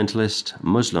fundamentalist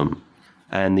Muslim.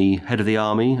 And the head of the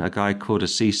army, a guy called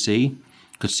Sisi,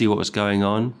 could see what was going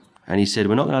on. And he said,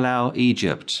 we're not going to allow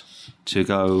Egypt to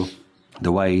go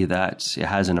the way that it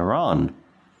has in Iran.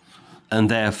 And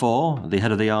therefore, the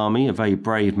head of the army, a very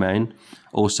brave man,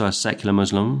 also a secular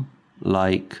Muslim,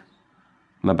 like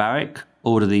Mubarak,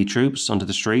 ordered the troops onto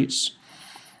the streets.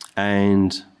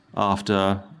 And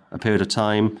after a period of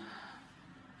time,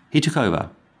 he took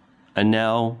over. And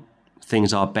now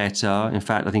things are better. In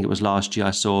fact, I think it was last year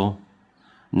I saw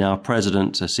now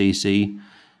President Sisi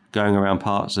going around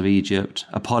parts of Egypt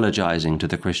apologizing to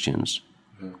the Christians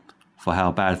for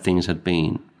how bad things had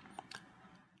been.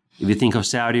 If you think of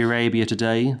Saudi Arabia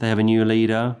today, they have a new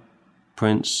leader,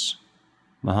 Prince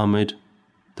Mohammed,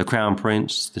 the Crown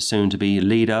Prince, the soon-to-be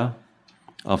leader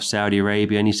of Saudi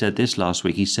Arabia. And he said this last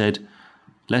week. He said,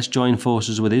 let's join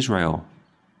forces with Israel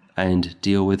and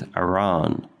deal with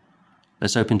Iran.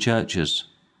 Let's open churches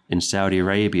in Saudi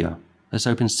Arabia. Let's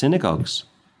open synagogues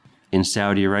in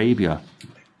Saudi Arabia.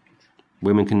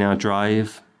 Women can now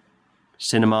drive.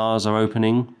 Cinemas are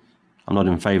opening. I'm not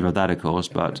in favor of that, of course,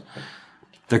 but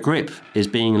the grip is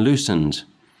being loosened.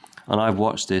 And I've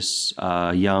watched this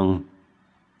young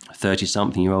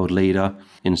 30-something-year-old leader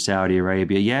in Saudi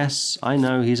Arabia. Yes, I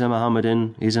know he's a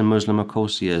Mohammedan, he's a Muslim, of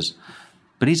course he is.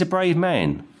 But he's a brave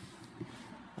man.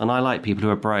 And I like people who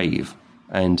are brave.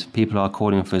 And people are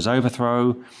calling for his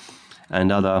overthrow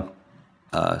and other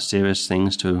serious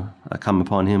things to come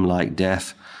upon him, like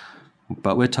death.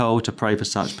 But we're told to pray for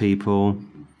such people.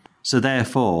 So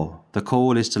therefore, the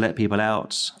call is to let people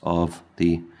out of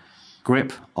the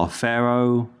grip of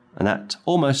Pharaoh. And that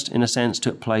almost, in a sense,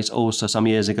 took place also some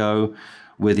years ago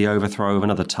with the overthrow of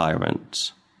another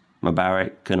tyrant,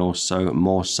 Mubarak, and also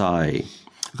Morsi.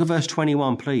 Look at verse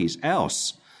 21, please.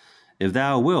 Else, if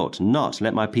thou wilt not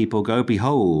let my people go,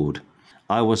 behold,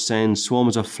 I will send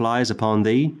swarms of flies upon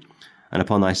thee, and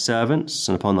upon thy servants,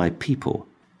 and upon thy people,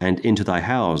 and into thy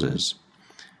houses.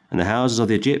 And the houses of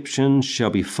the Egyptians shall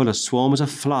be full of swarms of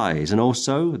flies, and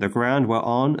also the ground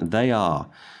whereon they are.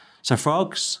 So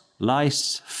frogs,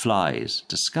 lice, flies,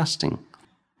 disgusting.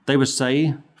 They would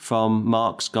say from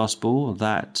Mark's Gospel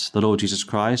that the Lord Jesus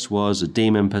Christ was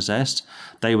demon-possessed.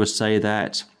 They would say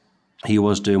that he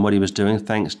was doing what he was doing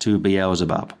thanks to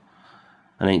Beelzebub,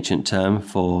 an ancient term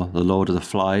for the Lord of the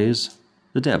Flies,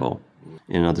 the devil.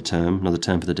 In another term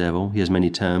for the devil. He has many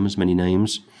terms, many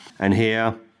names. And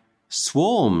here,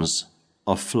 swarms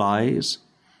of flies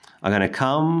are going to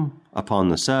come upon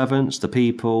the servants, the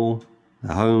people,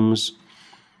 the homes,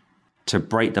 to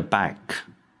break the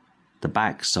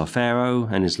backs of Pharaoh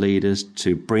and his leaders,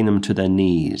 to bring them to their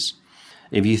knees.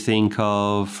 If you think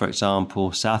of, for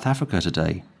example, South Africa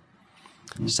today.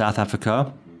 South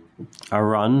Africa are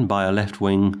run by a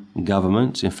left-wing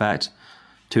government. In fact,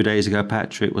 2 days ago,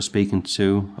 Patrick was speaking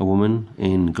to a woman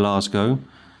in Glasgow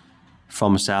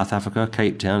from South Africa,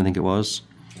 Cape Town, I think it was,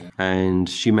 and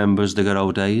she remembers the good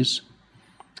old days,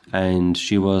 and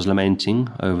she was lamenting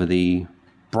over the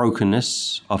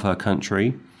brokenness of her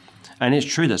country. And it's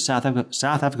true that South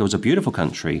Africa was a beautiful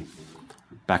country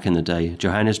back in the day.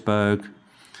 Johannesburg,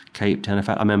 Cape Town. In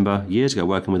fact, I remember years ago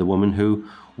working with a woman who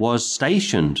was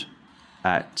stationed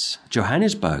at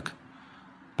Johannesburg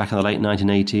back in the late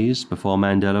 1980s, before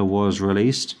Mandela was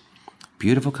released.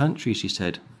 Beautiful country, she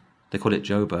said. They call it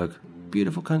Joburg.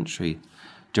 Beautiful country.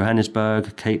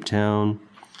 Johannesburg, Cape Town,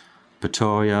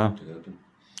 Pretoria,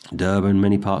 Durban,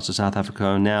 many parts of South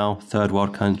Africa, now third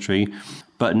world country.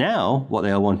 But now what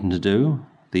they are wanting to do,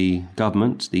 the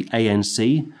government, the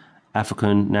ANC,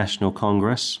 African National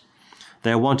Congress,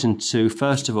 they are wanting to,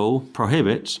 first of all,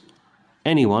 prohibit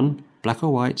anyone, black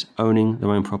or white, owning their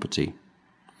own property.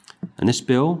 And this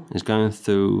bill is going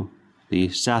through the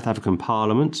South African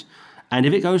Parliament. And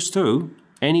if it goes through,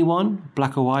 anyone,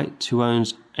 black or white, who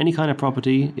owns any kind of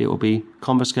property, it will be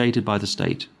confiscated by the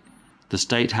state. The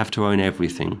state have to own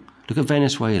everything. Look at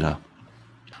Venezuela.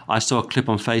 I saw a clip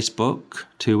on Facebook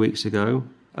 2 weeks ago,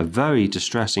 a very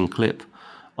distressing clip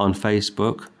on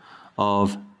Facebook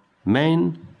of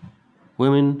men,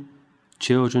 women,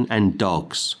 children and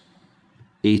dogs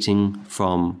eating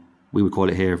from, we would call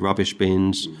it here, rubbish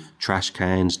bins, trash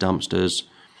cans, dumpsters.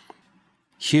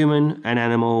 Human and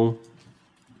animal,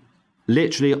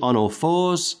 literally on all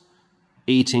fours,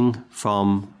 eating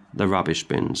from the rubbish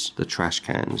bins, the trash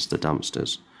cans, the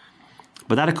dumpsters.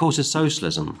 But that, of course, is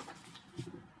socialism.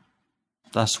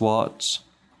 That's what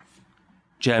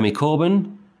Jeremy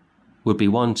Corbyn would be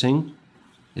wanting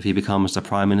if he becomes the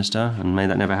Prime Minister, and may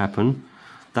that never happen.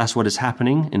 That's what is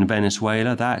happening in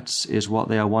Venezuela. That is what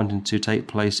they are wanting to take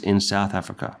place in South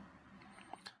Africa.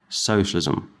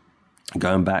 Socialism.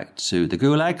 Going back to the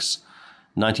gulags,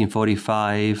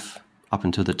 1945, up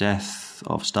until the death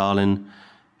of Stalin,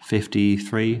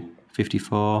 53,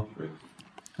 54.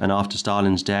 And after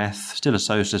Stalin's death, still a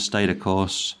socialist state, of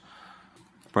course.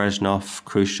 Brezhnev,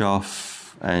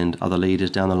 Khrushchev, and other leaders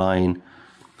down the line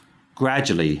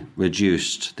gradually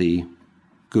reduced the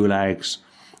gulags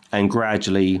and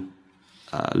gradually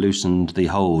loosened the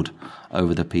hold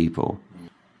over the people.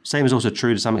 Same is also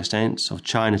true to some extent of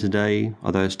China today,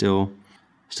 although it's still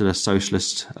a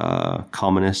socialist,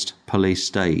 communist police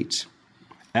state.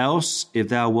 Else, if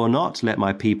thou wilt not let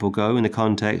my people go, in the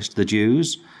context the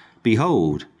Jews,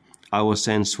 behold, I will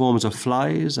send swarms of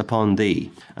flies upon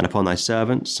thee, and upon thy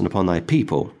servants, and upon thy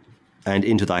people, and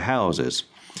into thy houses.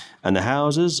 And the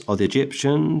houses of the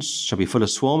Egyptians shall be full of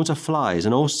swarms of flies,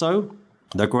 and also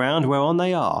the ground whereon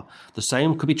they are. The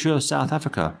same could be true of South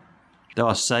Africa. There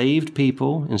are saved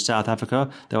people in South Africa.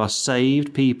 There are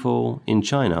saved people in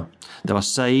China. There are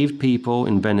saved people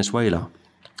in Venezuela,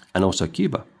 and also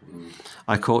Cuba.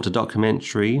 I caught a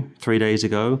documentary 3 days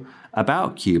ago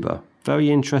about Cuba.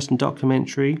 Very interesting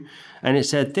documentary. And it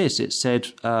said this. It said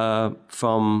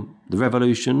from the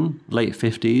revolution, late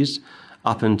 50s,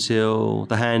 up until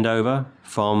the handover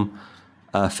from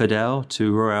Fidel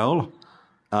to Raul,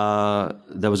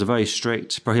 there was a very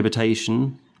strict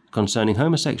prohibition concerning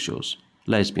homosexuals,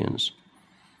 lesbians.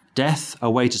 Death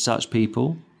awaited such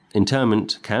people,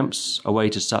 internment camps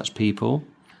awaited such people,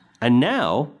 and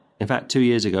now, in fact, 2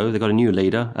 years ago, they got a new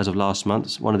leader as of last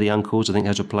month. One of the uncles, I think,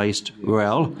 has replaced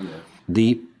Raul. Yeah.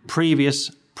 The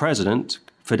previous president,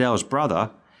 Fidel's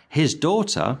brother, his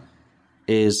daughter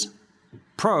is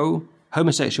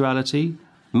pro-homosexuality,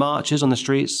 marches on the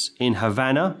streets in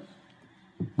Havana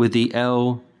with the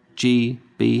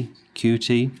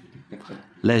LGBTQ,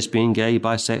 lesbian, gay,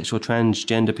 bisexual,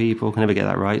 transgender people. Can never get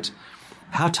that right.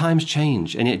 How times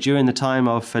change. And yet during the time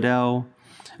of Fidel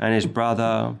and his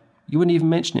brother, you wouldn't even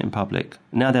mention it in public.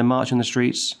 Now they're marching the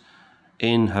streets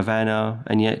in Havana,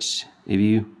 and yet if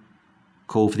you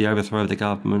call for the overthrow of the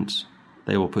government,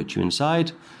 they will put you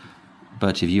inside.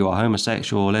 But if you are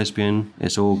homosexual or lesbian,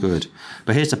 it's all good.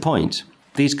 But here's the point.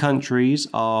 These countries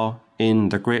are in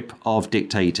the grip of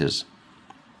dictators.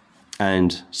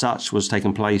 And such was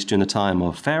taking place during the time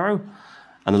of Pharaoh.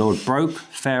 And the Lord broke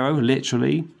Pharaoh,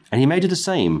 literally. And he made it the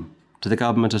same to the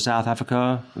government of South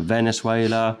Africa,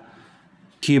 Venezuela.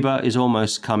 Cuba is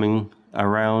almost coming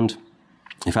around.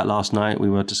 In fact, last night we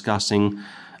were discussing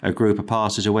a group of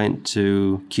pastors who went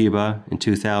to Cuba in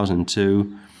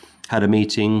 2002, had a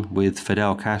meeting with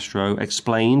Fidel Castro,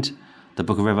 explained the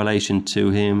book of Revelation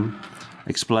to him,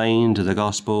 explained the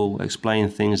gospel,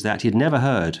 explained things that he'd never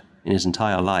heard in his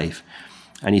entire life.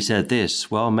 And he said this,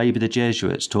 well, maybe the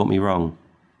Jesuits taught me wrong.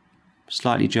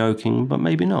 Slightly joking, but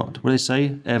maybe not. What do they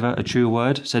say? Ever a true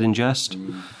word, said in jest.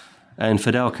 And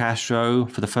Fidel Castro,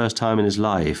 for the first time in his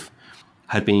life,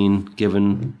 had been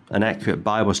given an accurate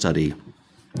Bible study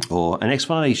or an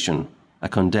explanation, a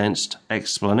condensed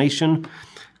explanation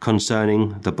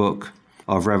concerning the book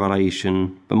of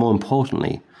Revelation, but more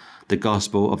importantly, the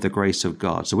gospel of the grace of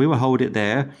God. So we will hold it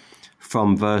there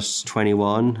from verse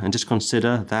 21 and just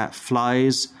consider that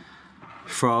flies,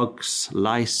 frogs,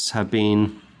 lice have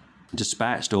been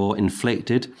dispatched or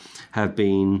inflicted, have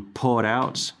been poured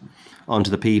out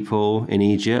onto the people in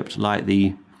Egypt like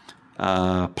the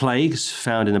plagues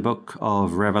found in the book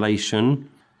of Revelation.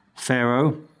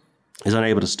 Pharaoh is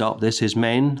unable to stop this. His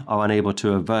men are unable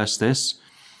to reverse this.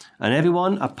 And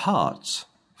everyone apart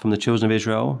from the children of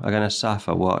Israel are going to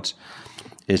suffer what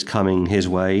is coming his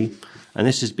way. And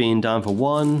this is being done for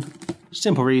one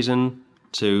simple reason,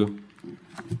 to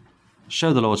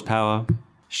show the Lord's power,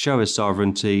 show his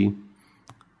sovereignty,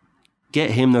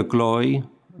 get him the glory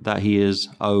that he is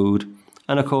owed,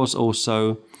 and of course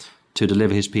also to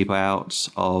deliver his people out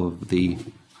of the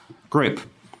grip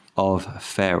of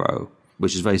Pharaoh,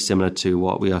 which is very similar to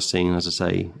what we are seeing, as I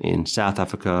say, in South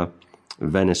Africa,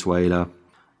 Venezuela,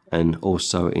 and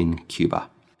also in Cuba.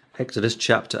 Exodus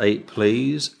chapter 8,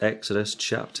 please. Exodus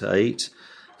chapter 8.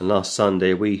 And last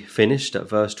Sunday we finished at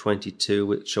verse 22,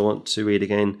 which I want to read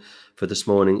again for this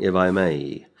morning, if I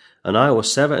may. And I will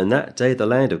sever in that day the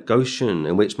land of Goshen,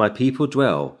 in which my people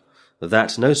dwell,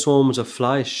 that no swarms of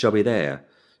flies shall be there,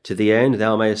 to the end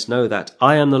thou mayest know that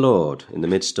I am the Lord in the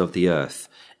midst of the earth.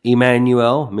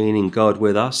 Emmanuel, meaning God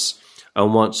with us.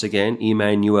 And once again,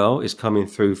 Emmanuel is coming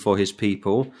through for his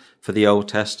people, for the Old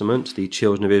Testament, the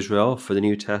children of Israel, for the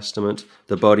New Testament,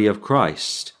 the body of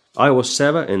Christ. I will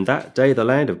sever in that day the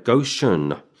land of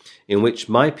Goshen, in which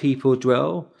my people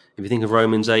dwell. If you think of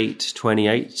Romans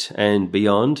 8:28 and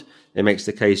beyond, it makes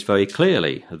the case very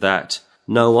clearly that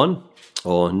no one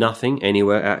or nothing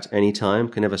anywhere at any time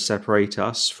can ever separate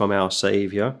us from our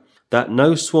Saviour. That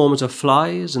no swarms of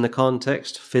flies, in the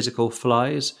context, physical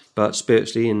flies, but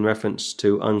spiritually in reference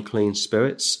to unclean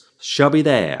spirits, shall be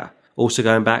there. Also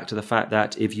going back to the fact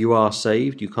that if you are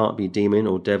saved, you can't be demon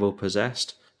or devil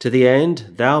possessed. To the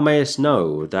end, thou mayest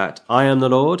know that I am the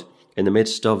Lord in the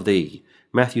midst of thee.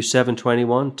 Matthew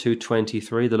 7:21 to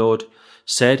 23, the Lord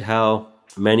said how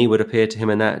many would appear to him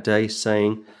in that day,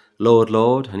 saying, Lord,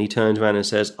 Lord, and he turns around and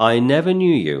says, I never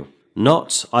knew you.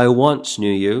 Not I once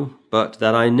knew you, but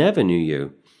that I never knew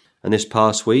you. And this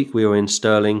past week we were in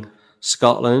Stirling,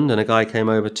 Scotland, and a guy came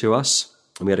over to us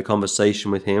and we had a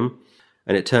conversation with him.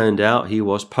 And it turned out he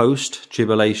was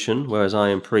post-tribulation, whereas I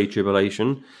am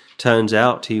pre-tribulation. Turns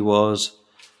out he was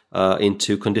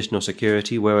into conditional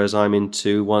security, whereas I'm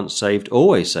into once saved,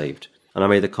 always saved. And I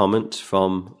made the comment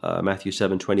from Matthew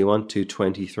 7:21 to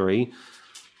 23,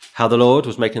 how the Lord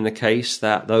was making the case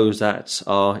that those that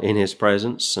are in his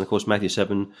presence, and of course Matthew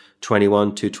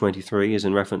 7:21 to 23 is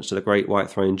in reference to the great white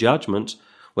throne judgment,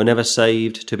 were never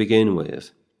saved to begin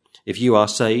with. If you are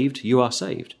saved, you are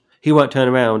saved. He won't turn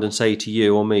around and say to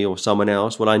you or me or someone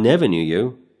else, well, I never knew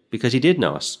you, because he did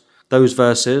know us. Those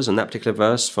verses, and that particular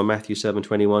verse from Matthew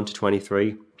 7:21 to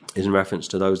 23, is in reference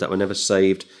to those that were never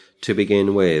saved to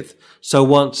begin with. So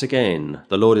once again,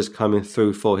 the Lord is coming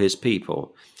through for his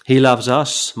people. He loves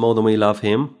us more than we love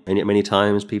him, and yet many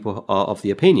times people are of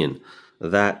the opinion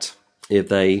that if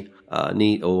they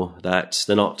need, or that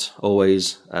they're not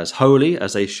always as holy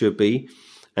as they should be,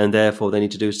 and therefore they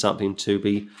need to do something to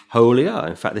be holier.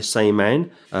 In fact, this same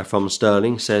man from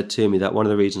Stirling said to me that one of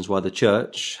the reasons why the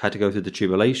church had to go through the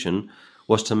tribulation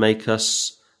was to make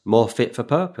us more fit for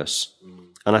purpose.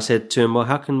 And I said to him, well,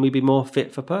 how can we be more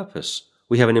fit for purpose?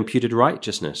 We have an imputed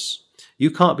righteousness.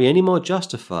 You can't be any more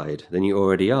justified than you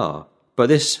already are. But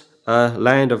this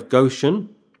land of Goshen,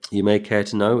 you may care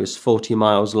to know, is 40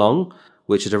 miles long,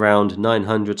 which is around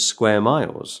 900 square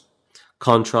miles.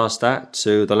 Contrast that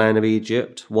to the land of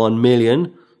Egypt, 1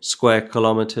 million square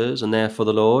kilometers, and therefore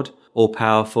the Lord,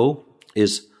 all-powerful,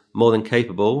 is more than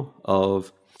capable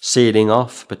of sealing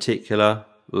off particular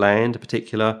land, a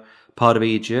particular part of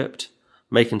Egypt,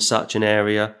 making such an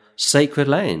area sacred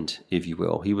land, if you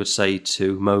will. He would say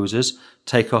to Moses,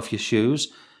 take off your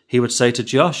shoes. He would say to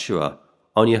Joshua,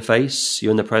 on your face,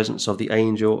 you're in the presence of the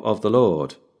angel of the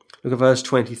Lord. Look at verse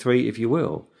 23, if you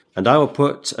will. And I will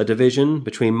put a division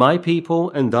between my people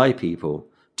and thy people.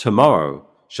 Tomorrow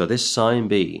shall this sign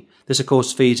be. This, of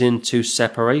course, feeds into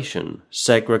separation,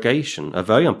 segregation, a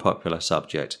very unpopular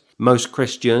subject. Most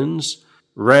Christians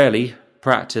rarely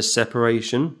practice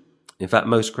separation. In fact,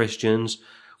 most Christians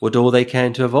will do all they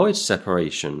can to avoid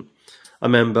separation. I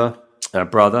remember a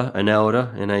brother, an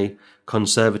elder in a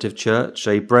conservative church,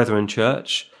 a Brethren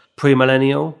church,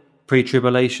 premillennial,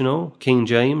 pre-tribulational, King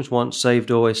James, once saved,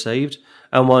 always saved.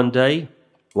 And one day,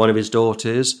 one of his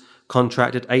daughters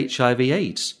contracted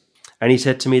HIV/AIDS. And he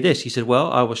said to me this, he said,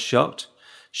 well, I was shocked.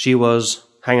 She was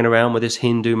hanging around with this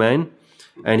Hindu man,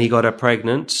 and he got her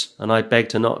pregnant, and I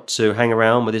begged her not to hang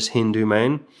around with this Hindu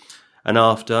man. And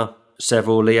after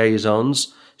several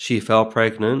liaisons, she fell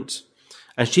pregnant,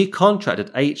 and she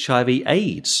contracted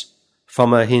HIV/AIDS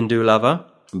from her Hindu lover.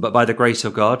 But by the grace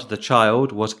of God, the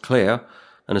child was clear,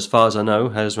 and as far as I know,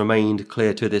 has remained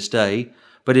clear to this day.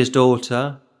 But his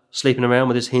daughter, sleeping around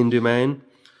with this Hindu man,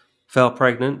 fell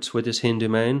pregnant with this Hindu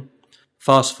man.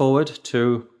 Fast forward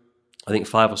to, I think,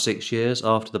 5 or 6 years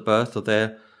after the birth of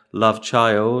their loved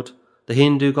child, the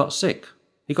Hindu got sick.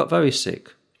 He got very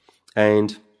sick.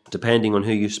 And depending on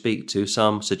who you speak to,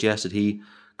 some suggested he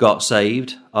got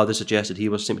saved, others suggested he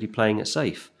was simply playing it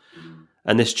safe.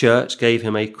 And this church gave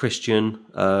him a Christian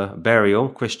burial,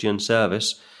 Christian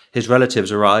service. His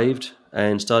relatives arrived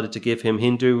and started to give him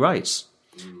Hindu rites,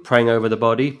 praying over the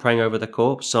body, praying over the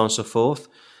corpse, so on and so forth.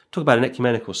 Talk about an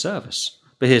ecumenical service.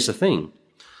 But here's the thing.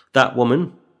 That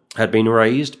woman had been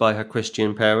raised by her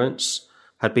Christian parents,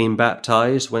 had been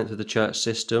baptized, went through the church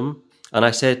system. And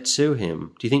I said to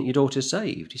him, do you think your daughter's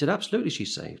saved? He said, absolutely,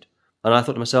 she's saved. And I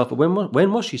thought to myself, but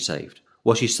when was she saved?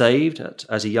 Was she saved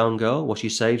as a young girl? Was she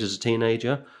saved as a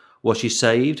teenager? Was she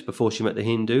saved before she met the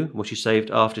Hindu? Was she saved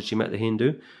after she met the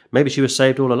Hindu? Maybe she was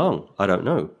saved all along. I don't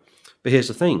know. But here's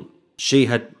the thing. She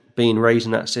had been raised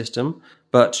in that system,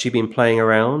 but she'd been playing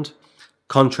around,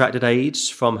 contracted AIDS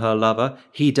from her lover.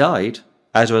 He died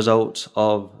as a result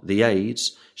of the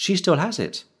AIDS. She still has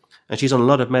it. And she's on a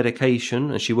lot of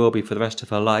medication, and she will be for the rest of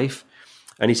her life.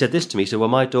 And he said this to me. He said, well,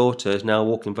 my daughter is now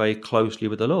walking very closely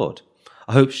with the Lord.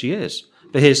 I hope she is.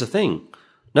 But here's the thing.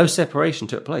 No separation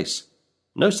took place.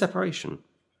 No separation.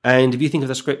 And if you think of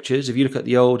the scriptures, if you look at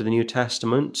the Old and the New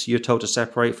Testament, you're told to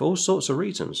separate for all sorts of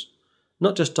reasons.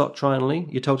 Not just doctrinally.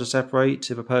 You're told to separate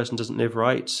if a person doesn't live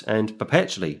right and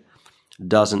perpetually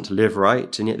doesn't live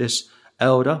right. And yet this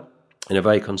elder in a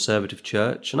very conservative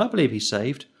church, and I believe he's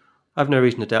saved. I have no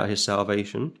reason to doubt his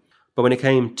salvation. But when it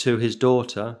came to his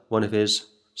daughter, one of his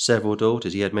several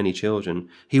daughters, he had many children,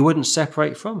 he wouldn't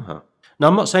separate from her. Now,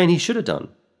 I'm not saying he should have done.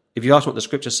 If you ask what the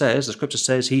scripture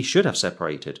says he should have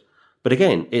separated. But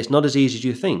again, it's not as easy as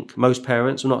you think. Most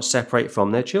parents will not separate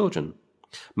from their children.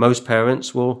 Most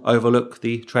parents will overlook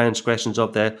the transgressions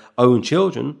of their own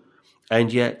children,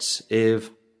 and yet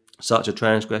if such a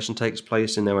transgression takes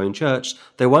place in their own church,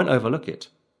 they won't overlook it.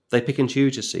 They pick and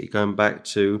choose, you see, going back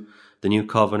to the new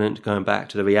covenant, going back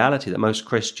to the reality that most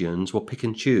Christians will pick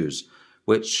and choose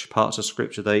which parts of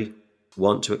scripture they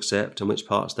want to accept and which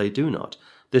parts they do not.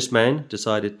 This man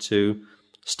decided to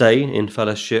stay in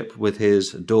fellowship with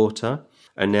his daughter,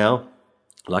 and now,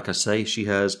 like I say, she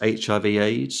has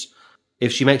HIV/AIDS.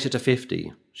 If she makes it to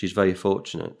 50, she's very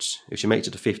fortunate. If she makes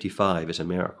it to 55, it's a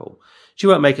miracle. She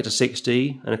won't make it to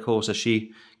 60, and of course, as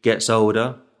she gets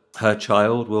older, her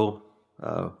child will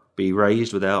be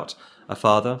raised without a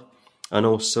father and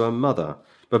also a mother.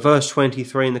 But verse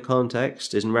 23 in the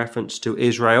context is in reference to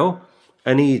Israel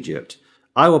and Egypt.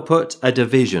 I will put a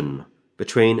division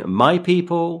between my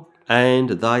people and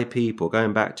thy people.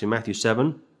 Going back to Matthew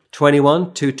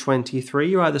 7:21 to 23,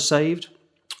 you're either saved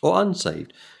or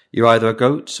unsaved. You're either a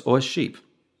goat or a sheep.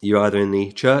 You're either in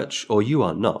the church or you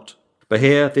are not. But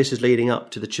here, this is leading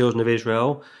up to the children of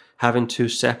Israel having to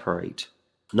separate.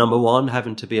 Number one,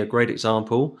 having to be a great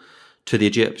example to the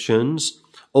Egyptians,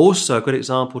 also a good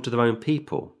example to their own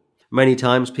people. Many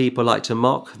times people like to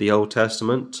mock the Old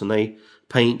Testament and they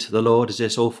paint the Lord as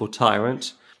this awful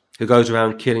tyrant who goes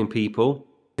around killing people,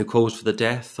 who calls for the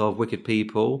death of wicked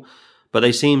people. But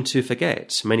they seem to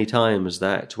forget many times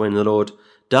that when the Lord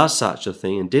does such a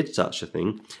thing and did such a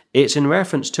thing, it's in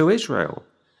reference to Israel.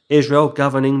 Israel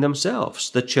governing themselves,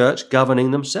 the church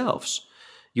governing themselves.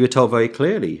 You were told very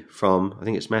clearly from, I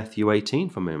think it's Matthew 18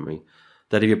 from memory,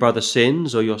 that if your brother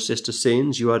sins or your sister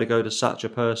sins, you are to go to such a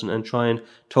person and try and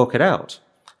talk it out.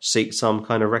 Seek some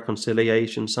kind of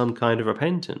reconciliation, some kind of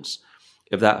repentance.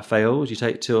 If that fails, you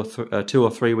take two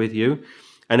or three with you.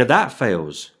 And if that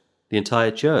fails, the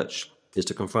entire church is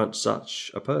to confront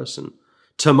such a person.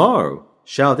 Tomorrow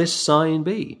shall this sign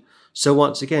be. So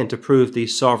once again, to prove the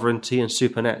sovereignty and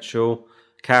supernatural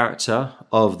character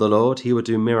of the Lord, he would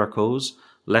do miracles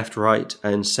left, right,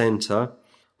 and centre.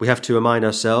 We have to remind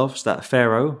ourselves that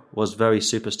Pharaoh was very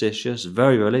superstitious,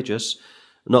 very religious.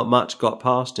 Not much got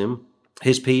past him.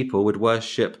 His people would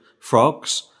worship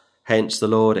frogs, hence the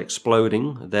Lord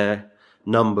exploding their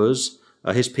numbers.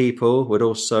 His people would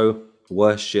also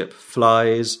worship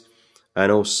flies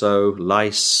and also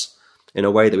lice in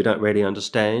a way that we don't really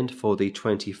understand for the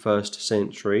 21st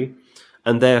century.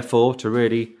 And therefore, to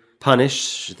really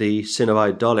punish the sin of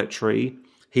idolatry,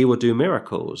 he will do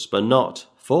miracles, but not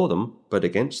for them, but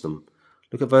against them.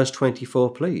 Look at verse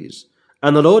 24, please.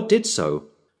 And the Lord did so,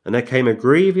 and there came a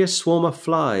grievous swarm of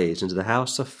flies into the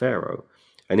house of Pharaoh,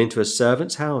 and into his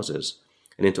servants' houses,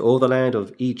 and into all the land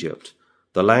of Egypt.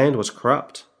 The land was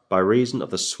corrupt by reason of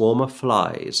the swarm of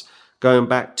flies. Going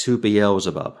back to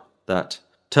Beelzebub, that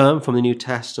term from the New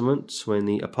Testament when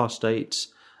the apostate,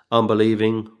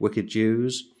 unbelieving, wicked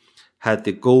Jews had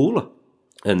the gall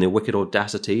and the wicked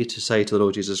audacity to say to the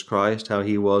Lord Jesus Christ how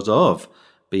he was of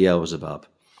Beelzebub.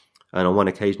 And on one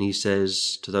occasion he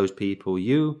says to those people,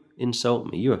 you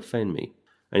insult me, you offend me.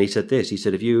 And he said this, he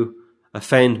said, if you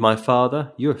offend my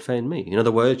Father, you offend me. In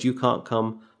other words, you can't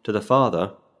come to the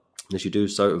Father unless you do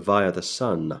so via the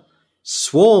Son.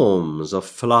 Swarms of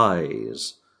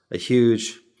flies, a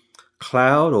huge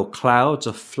cloud or clouds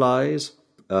of flies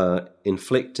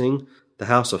inflicting the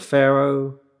house of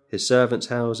Pharaoh, his servants'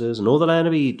 houses, and all the land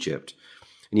of Egypt.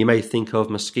 And you may think of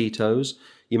mosquitoes.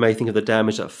 You may think of the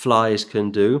damage that flies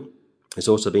can do. It's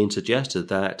also been suggested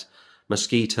that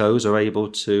mosquitoes are able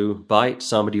to bite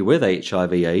somebody with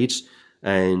HIV/AIDS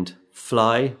and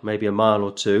fly maybe a mile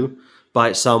or two,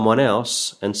 bite someone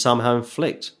else, and somehow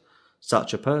inflict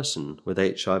such a person with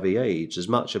HIV/AIDS. There's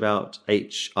much about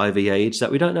HIV/AIDS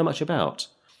that we don't know much about.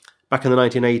 Back in the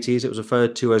 1980s, it was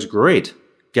referred to as GRID,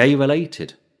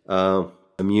 gay-related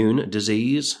immune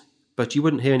disease. But you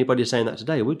wouldn't hear anybody saying that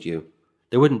today, would you?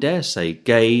 They wouldn't dare say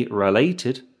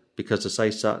gay-related, because to say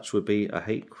such would be a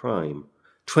hate crime.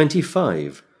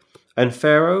 25. And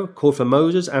Pharaoh called for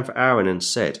Moses and for Aaron and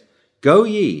said, Go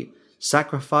ye,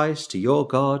 sacrifice to your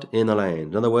God in the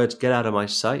land. In other words, get out of my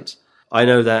sight. I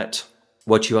know that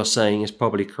what you are saying is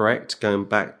probably correct, going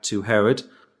back to Herod,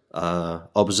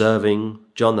 observing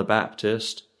John the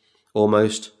Baptist,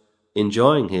 almost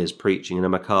enjoying his preaching in a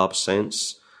macabre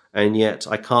sense, and yet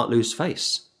I can't lose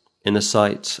face. In the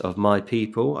sight of my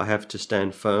people, I have to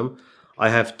stand firm. I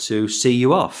have to see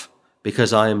you off,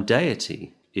 because I am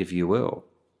deity, if you will.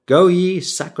 Go ye,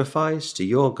 sacrifice to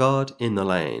your God in the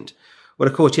land. Well,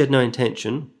 of course, he had no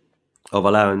intention of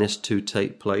allowing this to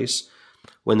take place.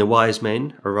 When the wise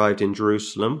men arrived in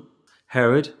Jerusalem,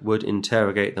 Herod would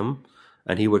interrogate them,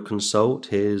 and he would consult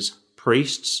his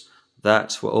priests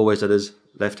that were always at his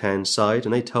left-hand side,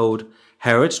 and they told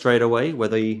Herod straight away where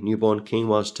the newborn king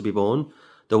was to be born.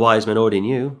 The wise men already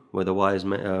knew where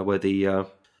the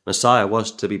Messiah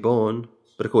was to be born,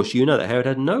 but of course you know that Herod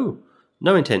had no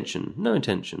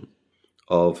intention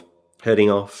of heading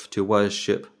off to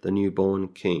worship the newborn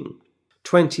king.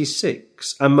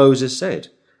 26. And Moses said,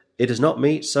 It is not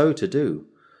meet so to do,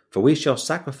 for we shall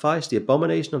sacrifice the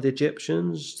abomination of the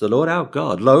Egyptians to the Lord our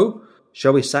God. Lo,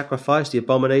 shall we sacrifice the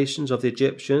abominations of the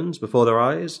Egyptians before their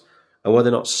eyes? And will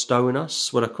they not stone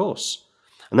us? Well, of course.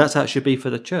 And that's how it should be for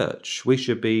the church. We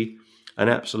should be an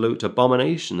absolute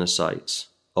abomination in the sight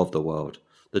of the world.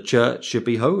 The church should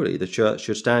be holy. The church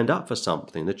should stand up for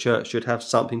something. The church should have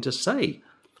something to say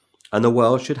And the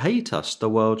world should hate us. The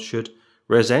world should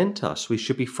resent us. We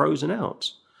should be frozen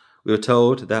out. We were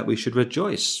told that we should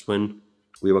rejoice when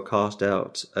we were cast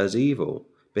out as evil.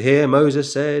 But here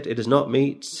Moses said, it is not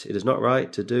meet, it is not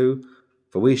right to do,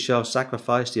 for we shall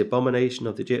sacrifice the abomination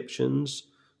of the Egyptians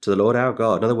to the Lord our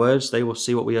God. In other words, they will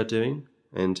see what we are doing,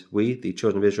 and we, the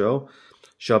children of Israel,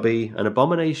 shall be an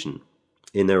abomination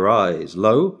in their eyes.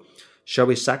 Lo, shall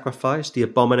we sacrifice the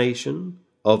abomination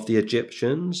of the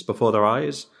Egyptians before their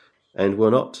eyes? And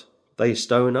will not they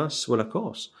stone us? Well, of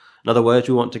course. In other words,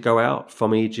 we want to go out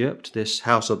from Egypt, this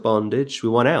house of bondage. We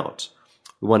want out.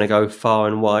 We want to go far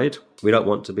and wide. We don't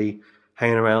want to be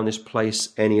hanging around this place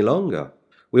any longer.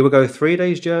 We will go 3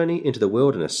 days' journey into the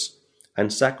wilderness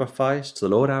and sacrifice to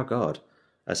the Lord our God,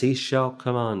 as he shall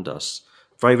command us.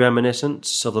 Very reminiscent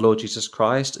of the Lord Jesus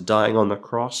Christ dying on the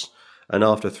cross and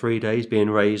after 3 days being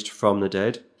raised from the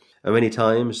dead. And many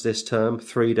times this term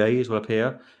 3 days will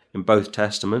appear in both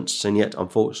testaments, and yet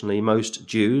unfortunately most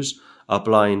Jews are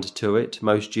blind to it.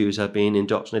 Most Jews have been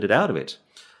indoctrinated out of it.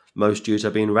 Most Jews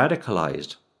have been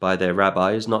radicalized by their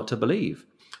rabbis not to believe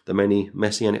the many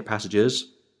messianic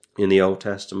passages in the Old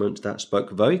Testament that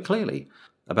spoke very clearly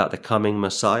about the coming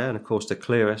Messiah. And of course the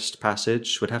clearest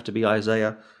passage would have to be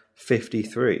Isaiah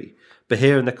 53. But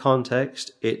here in the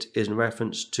context, it is in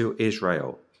reference to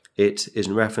Israel. It is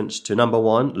in reference to, number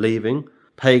one, leaving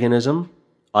paganism,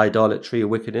 idolatry,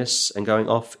 wickedness, and going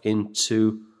off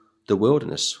into the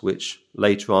wilderness, which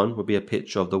later on would be a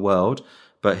picture of the world,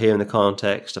 but here in the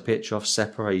context, a picture of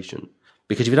separation.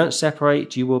 Because if you don't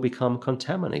separate, you will become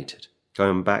contaminated.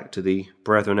 Going back to the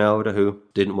brethren elder who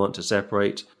didn't want to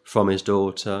separate from his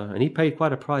daughter, and he paid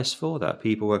quite a price for that.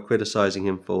 People were criticizing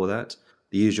him for that.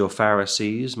 The usual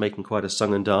Pharisees making quite a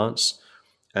song and dance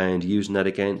and using that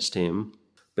against him.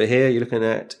 But here you're looking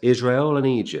at Israel and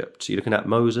Egypt. You're looking at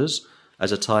Moses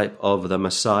as a type of the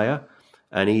Messiah,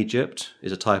 and Egypt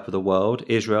is a type of the world.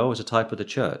 Israel is a type of the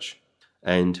church.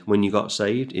 And when you got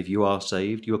saved, if you are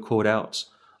saved, you are called out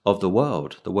of the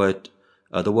world. The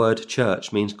word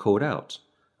church means called out.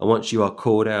 And once you are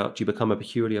called out, you become a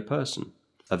peculiar person.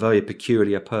 A very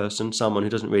peculiar person, someone who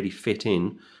doesn't really fit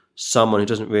in, someone who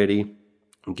doesn't really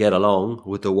get along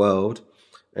with the world.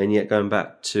 And yet going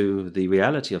back to the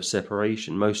reality of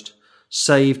separation, most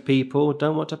saved people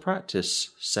don't want to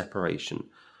practice separation.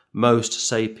 Most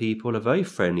saved people are very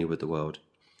friendly with the world,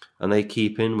 and they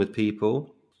keep in with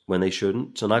people when they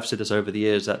shouldn't. And I've said this over the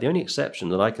years that the only exception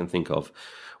that I can think of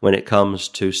when it comes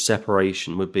to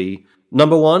separation would be,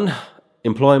 number one,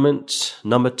 employment,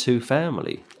 number two,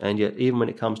 family. And yet even when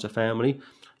it comes to family,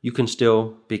 you can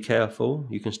still be careful,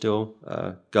 you can still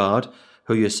guard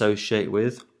who you associate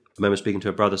with. I remember speaking to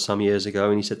a brother some years ago,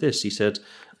 and he said this. He said,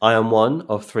 I am one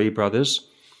of three brothers.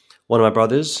 One of my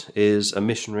brothers is a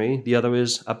missionary. The other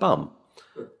is a bum,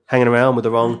 hanging around with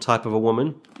the wrong type of a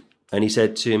woman. And he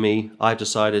said to me, I've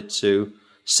decided to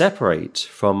separate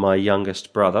from my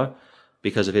youngest brother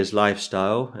because of his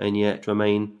lifestyle, and yet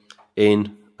remain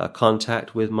in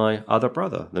contact with my other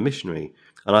brother, the missionary.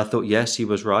 And I thought, yes, he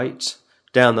was right.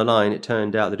 Down the line, it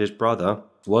turned out that his brother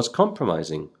was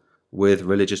compromising with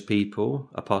religious people,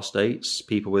 apostates,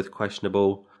 people with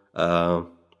questionable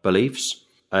beliefs.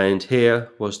 And here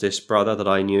was this brother that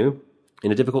I knew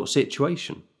in a difficult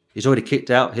situation. He's already kicked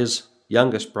out his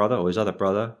youngest brother, or his other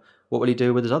brother. What will he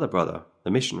do with his other brother,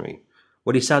 the missionary?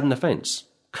 Well, he sat on the fence,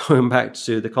 going back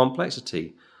to the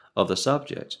complexity of the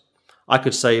subject. I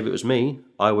could say if it was me,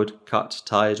 I would cut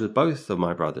ties with both of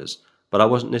my brothers, but I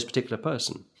wasn't this particular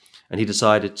person. And he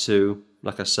decided to,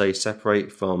 like I say,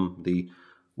 separate from the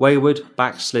wayward,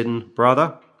 backslidden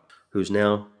brother, who's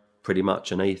now pretty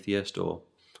much an atheist or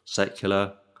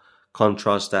secular.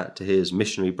 Contrast that to his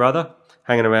missionary brother,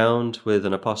 hanging around with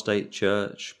an apostate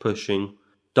church, pushing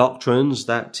doctrines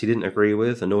that he didn't agree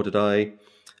with, and nor did I,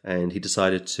 and he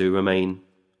decided to remain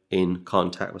in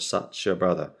contact with such a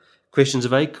brother. Christians are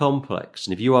very complex,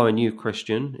 and if you are a new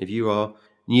Christian, if you are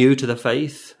new to the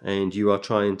faith, and you are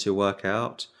trying to work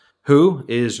out who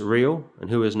is real and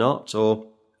who is not, or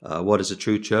what is a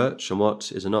true church and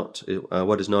what is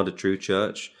not a true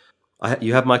church,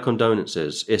 you have my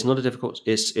condolences. It's not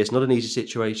an easy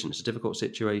situation. It's a difficult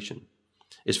situation.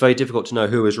 It's very difficult to know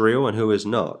who is real and who is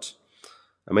not.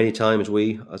 And many times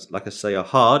we, like I say, are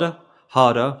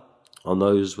harder on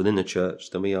those within the church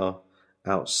than we are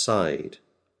outside.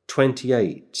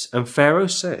 28. And Pharaoh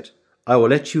said, I will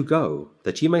let you go,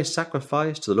 that ye may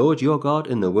sacrifice to the Lord your God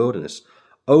in the wilderness.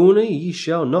 Only ye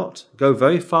shall not go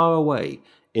very far away.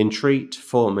 Entreat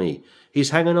for me. He's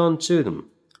hanging on to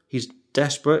them. He's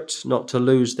desperate not to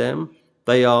lose them.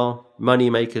 They are money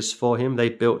makers for him. They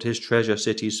built his treasure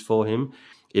cities for him.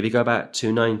 If you go back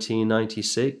to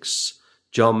 1996,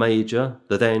 John Major,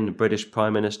 the then British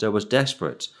Prime Minister, was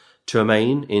desperate to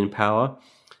remain in power,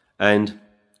 and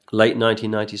late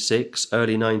 1996,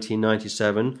 early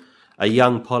 1997, a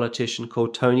young politician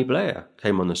called Tony Blair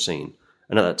came on the scene.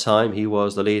 And at that time, he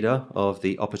was the leader of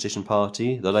the opposition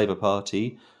party, the Labour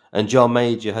Party, and John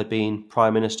Major had been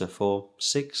Prime Minister for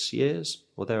 6 years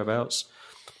or thereabouts.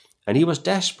 And he was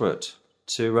desperate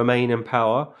to remain in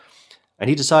power, and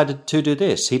he decided to do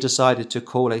this. He decided to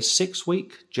call a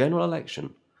 6-week general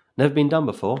election. Never been done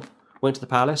before. Went to the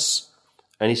palace,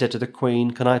 and he said to the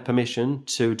Queen, "Can I have permission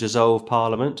to dissolve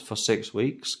Parliament for 6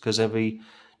 weeks? Because every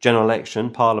general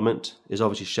election, Parliament is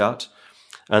obviously shut."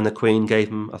 And the Queen gave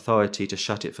him authority to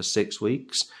shut it for 6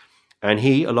 weeks. And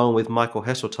he, along with Michael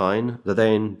Heseltine, the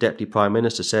then Deputy Prime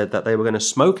Minister, said that they were going to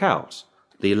smoke out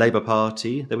the Labour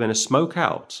Party. They were going to smoke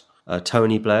out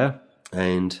Tony Blair.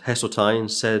 And Heseltine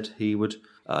said he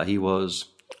was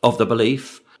of the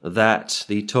belief that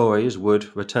the Tories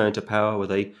would return to power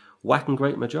with a whacking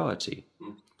great majority.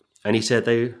 And he said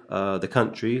the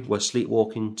country was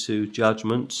sleepwalking to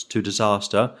judgment, to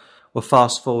disaster. Well,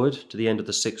 fast forward to the end of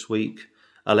the 6-week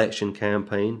election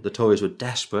campaign. The Tories were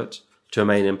desperate to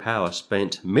remain in power,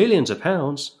 spent millions of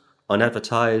pounds on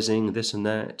advertising this and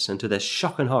that, and to their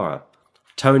shock and horror,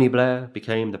 Tony Blair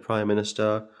became the Prime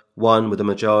Minister, won with a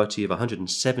majority of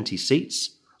 170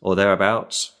 seats or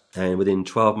thereabouts, and within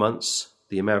 12 months,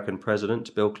 the American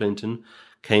President, Bill Clinton,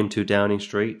 came to Downing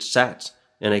Street, sat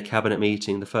in a cabinet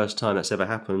meeting, the first time that's ever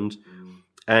happened,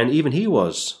 and even he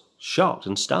was shocked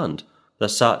and stunned that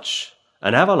such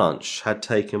an avalanche had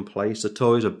taken place. The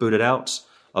Tories were booted out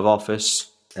of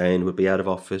office and would be out of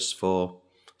office for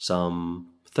some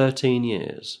 13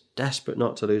 years, desperate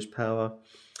not to lose power.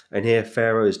 And here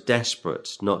Pharaoh is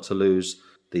desperate not to lose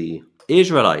the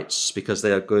Israelites because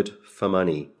they are good for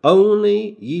money.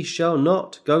 "Only ye shall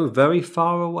not go very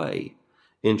far away.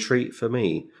 Entreat for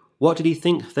me." What did he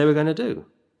think they were going to do?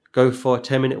 Go for a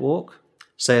 10-minute walk,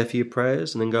 say a few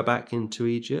prayers, and then go back into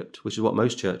Egypt, which is what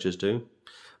most churches do.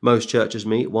 Most churches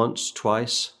meet once,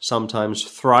 twice, sometimes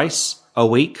thrice a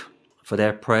week for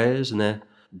their prayers and their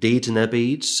deeds and their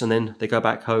beads, and then they go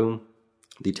back home.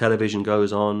 The television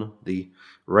goes on, the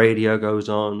radio goes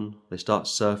on, they start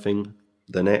surfing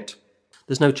the net.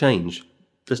 There's no change.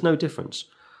 There's no difference.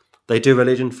 They do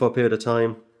religion for a period of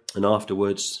time, and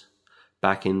afterwards,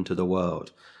 back into the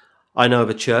world. We know of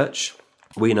a church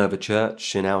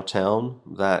in our town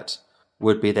that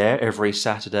would be there every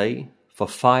Saturday for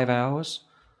 5 hours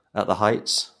at the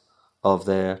height of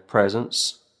their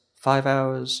presence. 5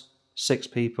 hours, 6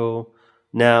 people.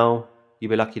 Now you'd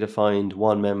be lucky to find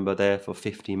one member there for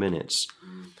 50 minutes.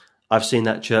 I've seen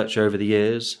that church over the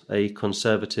years, a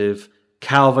conservative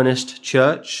Calvinist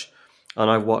church, and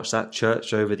I've watched that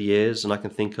church over the years, and I can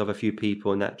think of a few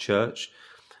people in that church,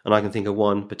 and I can think of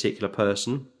one particular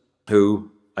person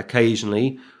who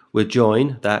occasionally would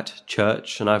join that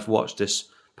church, and I've watched this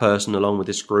person along with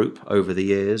this group over the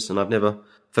years, and I've never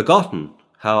forgotten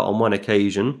how on one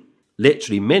occasion,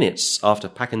 literally minutes after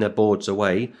packing their boards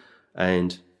away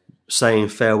and saying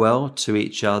farewell to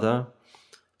each other,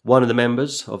 one of the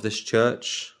members of this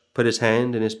church put his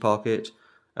hand in his pocket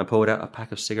and pulled out a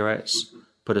pack of cigarettes,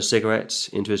 put a cigarette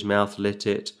into his mouth, lit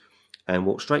it, and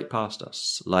walked straight past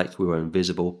us like we were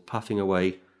invisible, puffing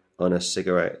away on a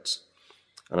cigarette.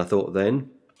 And I thought then,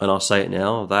 and I'll say it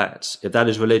now, that if that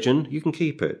is religion, you can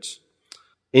keep it.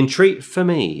 Entreat for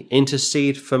me,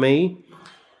 intercede for me,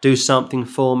 do something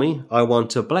for me, I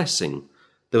want a blessing.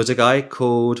 There was a guy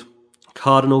called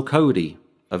Cardinal Cody,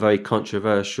 a very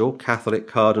controversial Catholic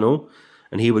cardinal,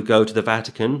 and he would go to the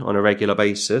Vatican on a regular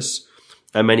basis,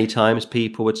 and many times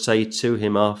people would say to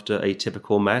him after a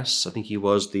typical mass, I think he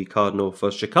was the cardinal for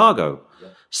Chicago,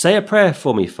 "Say a prayer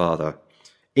for me, Father.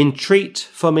 Entreat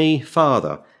for me,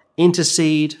 Father.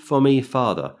 Intercede for me,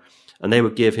 Father." And they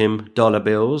would give him dollar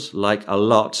bills, like a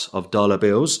lot of dollar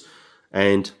bills.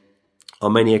 And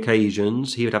on many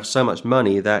occasions, he would have so much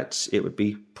money that it would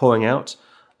be pouring out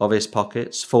of his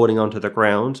pockets, falling onto the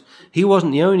ground. He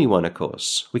wasn't the only one, of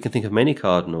course. We can think of many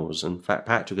cardinals. In fact,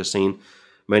 Patrick has seen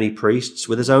many priests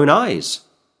with his own eyes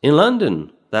in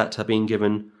London that have been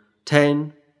given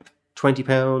 £10,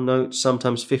 £20 notes,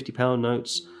 sometimes £50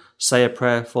 notes. Say a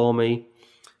prayer for me,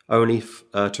 only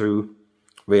to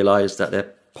realise that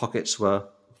their pockets were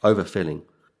overfilling,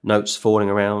 notes falling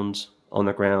around on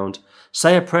the ground.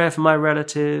 Say a prayer for my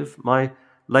relative, my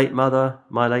late mother,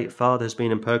 my late father has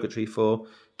been in purgatory for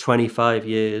 25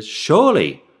 years.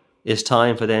 Surely it's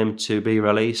time for them to be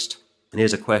released. And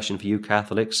here's a question for you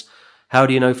Catholics. How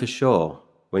do you know for sure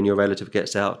when your relative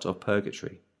gets out of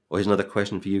purgatory? Or here's another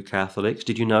question for you Catholics.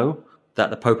 Did you know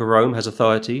that the Pope of Rome has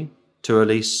authority to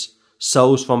release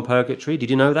souls from purgatory. Did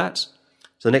you know that?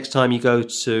 So the next time you go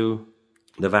to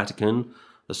the Vatican,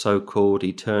 the so-called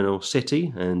Eternal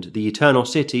City, and the Eternal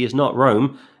City is not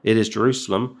Rome, it is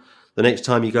Jerusalem. The next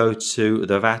time you go to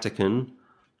the Vatican,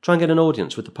 try and get an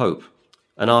audience with the Pope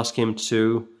and ask him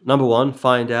to, number one,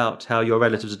 find out how your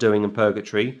relatives are doing in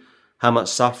purgatory, how much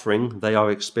suffering they are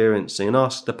experiencing, and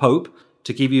ask the Pope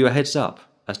to give you a heads up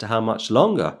as to how much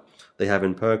longer they have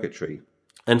in purgatory.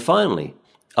 And finally,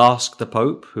 ask the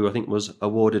Pope, who I think was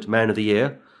awarded Man of the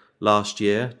Year last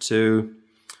year, to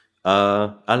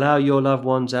allow your loved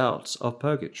ones out of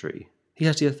purgatory. He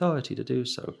has the authority to do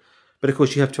so. But of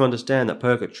course, you have to understand that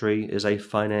purgatory is a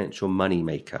financial money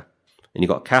maker. And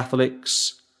you've got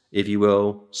Catholics, if you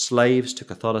will, slaves to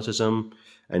Catholicism.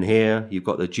 And here you've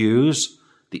got the Jews,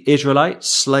 the Israelites,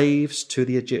 slaves to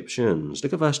the Egyptians.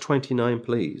 Look at verse 29,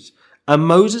 please. And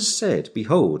Moses said,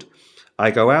 Behold, I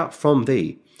go out from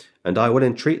thee, and I will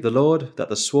entreat the Lord that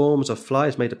the swarms of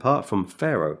flies may depart from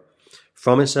Pharaoh,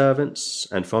 from his servants,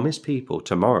 and from his people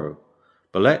tomorrow.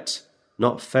 But let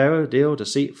not Pharaoh deal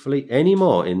deceitfully any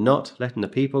more in not letting the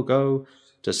people go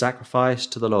to sacrifice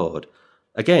to the Lord.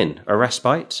 Again, a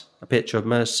respite, a picture of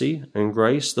mercy and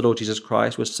grace. The Lord Jesus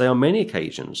Christ would say on many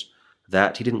occasions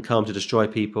that he didn't come to destroy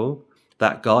people,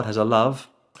 that God has a love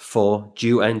for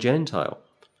Jew and Gentile.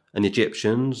 And the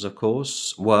Egyptians, of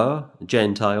course, were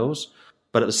Gentiles,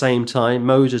 but at the same time,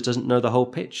 Moses doesn't know the whole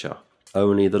picture.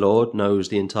 Only the Lord knows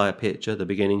the entire picture, the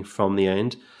beginning from the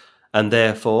end. And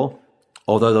therefore,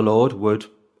 although the Lord would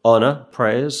honor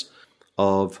prayers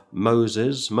of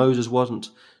Moses, Moses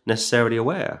wasn't necessarily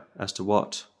aware as to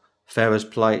what Pharaoh's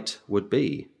plight would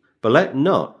be. But let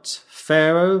not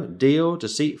Pharaoh deal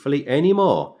deceitfully any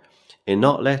more in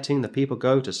not letting the people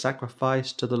go to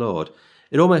sacrifice to the Lord.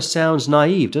 It almost sounds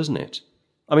naive, doesn't it?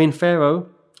 I mean, Pharaoh,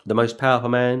 the most powerful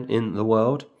man in the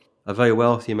world, a very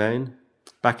wealthy man,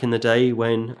 back in the day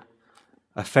when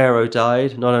a pharaoh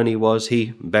died, not only was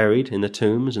he buried in the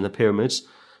tombs and the pyramids,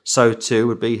 so too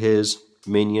would be his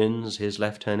minions, his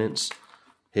lieutenants,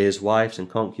 his wives and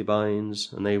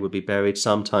concubines, and they would be buried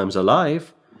sometimes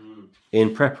alive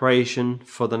in preparation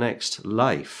for the next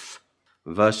life.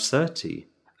 Verse 30,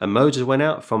 And Moses went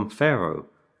out from Pharaoh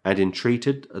and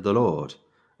entreated the Lord.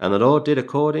 And the Lord did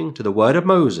according to the word of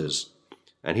Moses,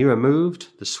 and he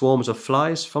removed the swarms of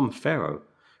flies from Pharaoh,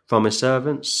 from his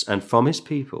servants, and from his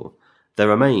people. There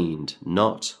remained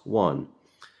not one.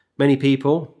 Many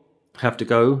people have to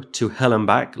go to hell and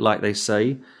back, like they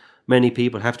say. Many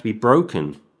people have to be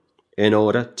broken in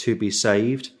order to be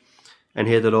saved. And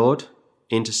here the Lord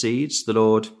intercedes. The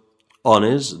Lord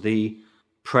honors the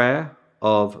prayer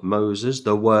of Moses,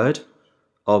 the word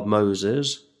of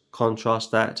Moses.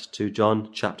 Contrast that to John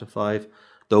chapter 5,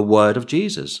 the word of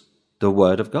Jesus, the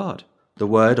word of God. The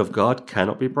word of God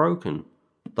cannot be broken.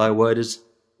 Thy word is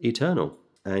eternal,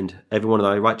 and every one of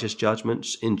thy righteous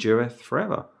judgments endureth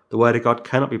forever. The word of God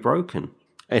cannot be broken.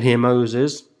 And here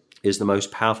Moses is the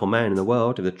most powerful man in the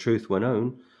world, if the truth were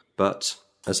known. But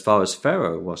as far as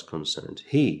Pharaoh was concerned,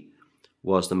 he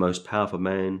was the most powerful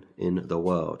man in the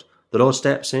world. The Lord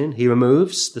steps in, he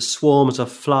removes the swarms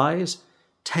of flies,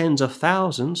 tens of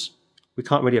thousands. We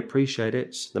can't really appreciate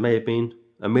it. There may have been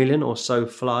 1 million or so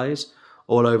flies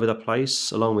all over the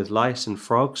place, along with lice and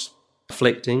frogs,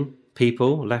 afflicting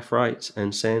people left, right,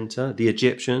 and centre. The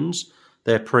Egyptians,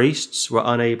 their priests, were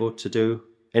unable to do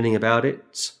anything about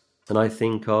it. And I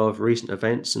think of recent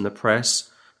events in the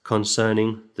press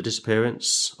concerning the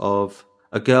disappearance of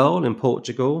a girl in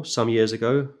Portugal some years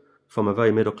ago from a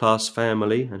very middle-class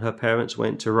family, and her parents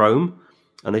went to Rome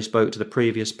and they spoke to the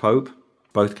previous pope,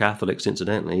 both Catholics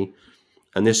incidentally,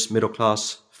 and this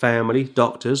middle-class family,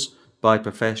 doctors by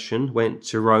profession, went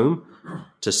to Rome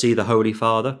to see the Holy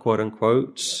Father,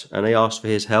 quote-unquote, and they asked for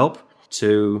his help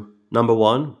to, number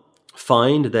one,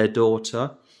 find their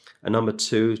daughter, and number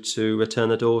two, to return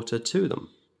the daughter to them.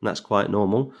 And that's quite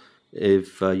normal.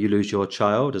 If you lose your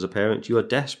child as a parent, you are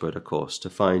desperate, of course, to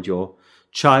find your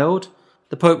child.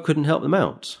 The Pope couldn't help them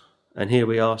out. And here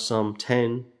we are some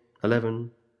 10,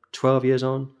 11, 12 years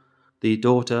on. The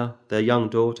daughter, their young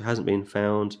daughter, hasn't been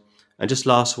found. And just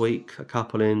last week, a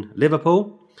couple in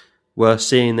Liverpool were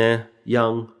seeing their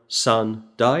young son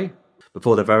die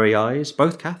before their very eyes,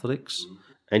 both Catholics,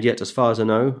 and yet, as far as I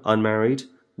know, unmarried,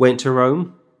 went to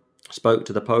Rome, spoke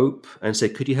to the Pope, and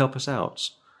said, could you help us out?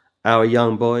 Our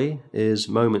young boy is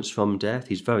moments from death.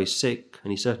 He's very sick,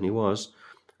 and he certainly was.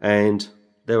 And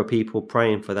there were people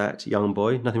praying for that young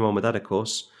boy. Nothing wrong with that, of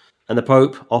course. And the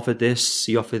Pope offered this,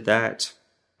 he offered that,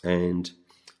 and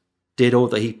did all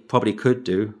that he probably could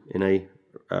do in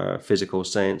a physical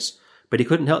sense, but he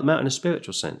couldn't help them out in a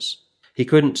spiritual sense. He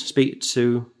couldn't speak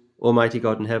to Almighty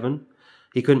God in heaven.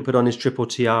 He couldn't put on his triple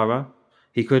tiara.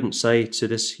 He couldn't say to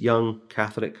this young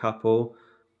Catholic couple,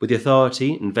 with the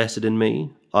authority invested in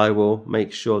me, I will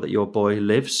make sure that your boy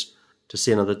lives to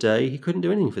see another day. He couldn't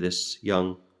do anything for this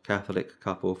young Catholic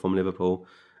couple from Liverpool.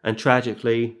 And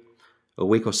tragically, a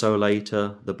week or so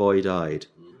later, the boy died.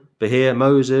 But here,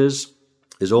 Moses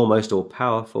is almost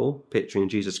all-powerful, picturing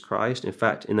Jesus Christ. In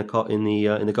fact, in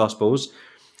the Gospels,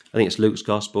 I think it's Luke's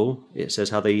Gospel, it says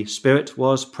how the Spirit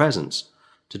was present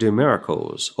to do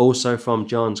miracles. Also from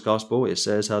John's Gospel, it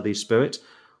says how the Spirit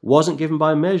wasn't given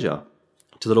by measure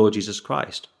to the Lord Jesus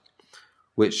Christ,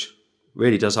 which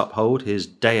really does uphold his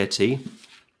deity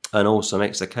and also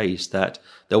makes the case that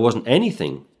there wasn't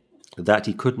anything that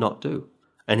he could not do.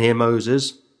 And here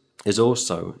Moses is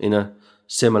also, in a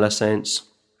similar sense,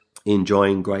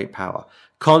 enjoying great power.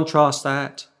 Contrast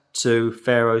that to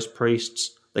Pharaoh's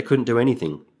priests. They couldn't do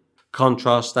anything.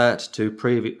 Contrast that to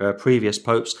previous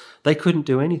popes. They couldn't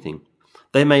do anything.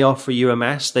 They may offer you a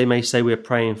mass. They may say, we're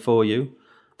praying for you.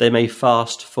 They may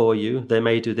fast for you. They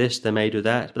may do this. They may do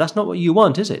that. But that's not what you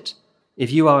want, is it?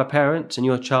 If you are a parent and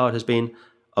your child has been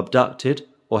abducted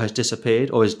or has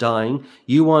disappeared or is dying,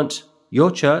 you want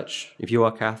your church, if you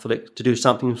are Catholic, to do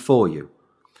something for you.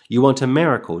 You want a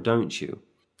miracle, don't you?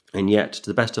 And yet, to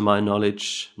the best of my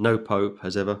knowledge, no pope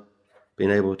has ever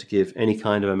been able to give any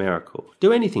kind of a miracle,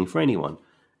 do anything for anyone,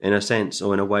 in a sense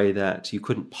or in a way that you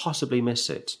couldn't possibly miss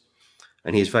it.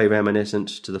 And he is very reminiscent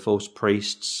to the false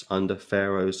priests under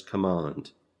Pharaoh's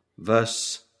command.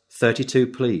 Verse 32,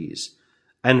 please.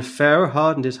 And Pharaoh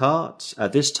hardened his heart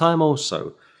at this time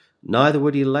also, neither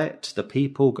would he let the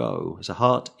people go. It's a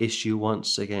heart issue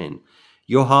once again.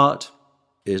 Your heart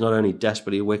is not only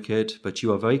desperately wicked, but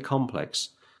you are very complex.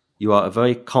 You are a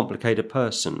very complicated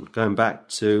person. Going back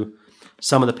to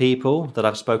some of the people that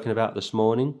I've spoken about this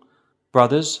morning,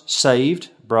 brothers, saved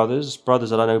brothers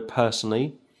that I know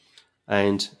personally,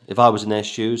 and if I was in their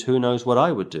shoes, who knows what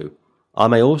I would do. I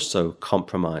may also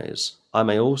compromise. I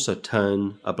may also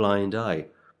turn a blind eye.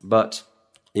 But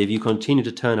if you continue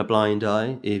to turn a blind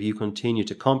eye, if you continue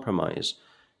to compromise,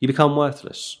 you become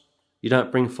worthless. You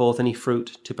don't bring forth any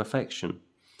fruit to perfection.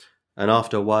 And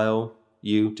after a while,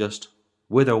 you just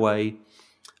wither away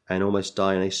and almost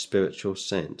die in a spiritual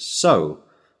sense. So,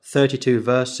 32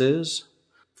 verses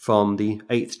from the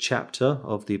 8th chapter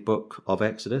of the book of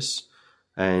Exodus.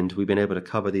 And we've been able to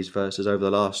cover these verses over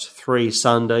the last 3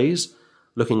 Sundays,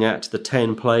 looking at the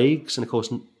 10 plagues. And of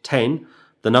course, 10,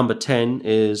 the number 10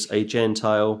 is a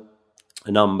Gentile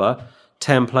number.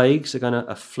 10 plagues are going to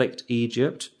afflict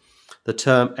Egypt. The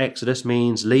term Exodus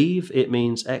means leave, it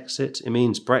means exit, it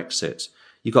means Brexit.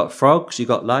 You got frogs, you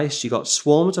got lice, you got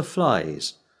swarms of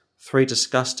flies. 3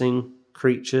 disgusting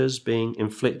creatures being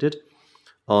inflicted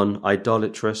on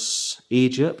idolatrous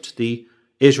Egypt. The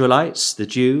Israelites, the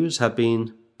Jews, have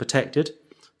been protected.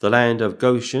 The land of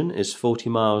Goshen is 40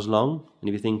 miles long. And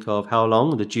if you think of how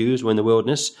long the Jews were in the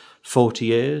wilderness, 40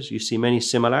 years, you see many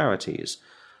similarities.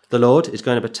 The Lord is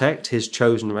going to protect his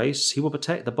chosen race. He will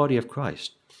protect the body of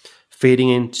Christ, feeding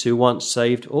into once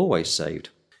saved, always saved.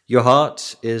 Your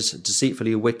heart is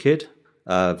deceitfully wicked,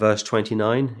 verse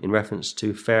 29, in reference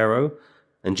to Pharaoh.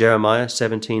 And Jeremiah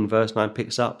 17, verse 9,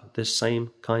 picks up this same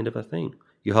kind of a thing.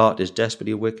 Your heart is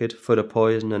desperately wicked, full of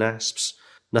poison and asps.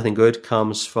 Nothing good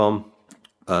comes from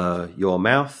your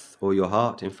mouth or your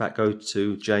heart. In fact, go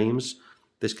to James.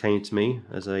 This came to me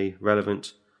as a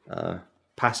relevant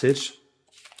passage.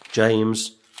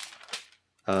 James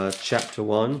chapter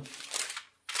 1.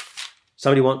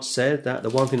 Somebody once said that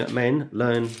the one thing that men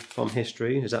learn from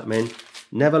history is that men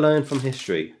never learn from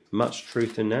history. Much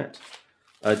truth in that.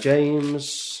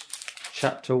 James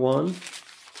chapter 1.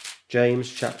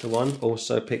 James chapter 1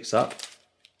 also picks up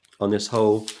on this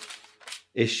whole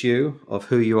issue of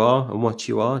who you are and what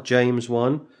you are. James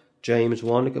 1,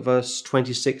 look at verse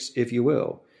 26 if you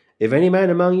will. If any man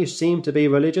among you seem to be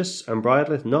religious and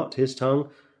bridleth not his tongue,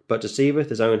 but deceiveth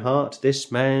his own heart,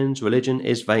 this man's religion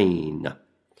is vain.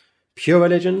 Pure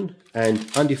religion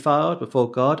and undefiled before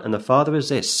God and the Father is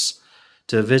this,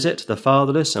 to visit the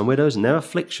fatherless and widows in their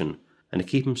affliction, and to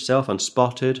keep himself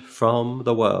unspotted from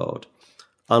the world.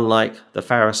 Unlike the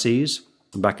Pharisees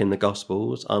back in the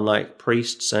Gospels, unlike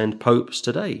priests and popes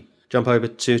today. Jump over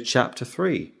to chapter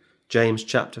 3, James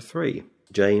chapter 3.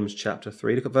 James chapter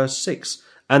 3, look at verse 6.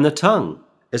 And the tongue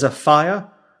is a fire,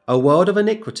 a world of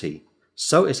iniquity.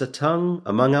 So is the tongue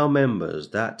among our members,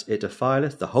 that it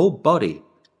defileth the whole body,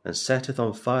 and setteth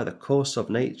on fire the course of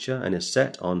nature, and is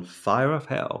set on fire of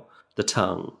hell. The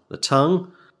tongue. The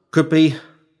tongue could be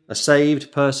a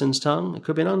saved person's tongue. It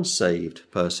could be an unsaved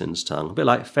person's tongue. A bit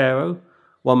like Pharaoh.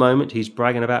 One moment he's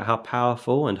bragging about how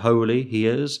powerful and holy he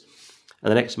is, and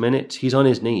the next minute he's on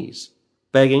his knees.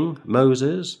 begging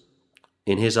Moses,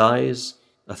 in his eyes,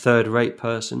 a third-rate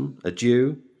person, a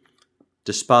Jew,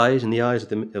 despised in the eyes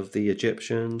of the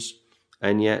Egyptians,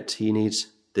 and yet he needs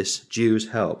this Jew's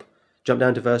help. Jump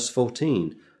down to verse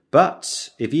 14. But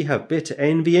if ye have bitter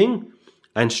envying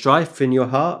and strife in your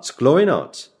hearts, glory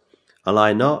not, and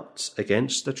lie not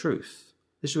against the truth.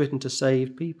 This is written to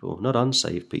saved people, not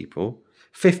unsaved people.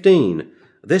 15.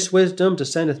 This wisdom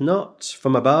descendeth not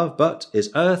from above, but is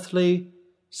earthly,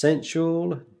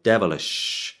 sensual,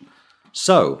 devilish.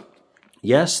 So,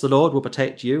 yes, the Lord will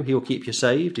protect you. He will keep you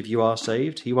saved if you are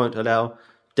saved. He won't allow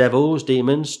devils,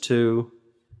 demons to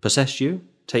possess you,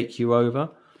 take you over.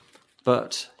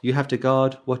 But you have to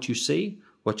guard what you see,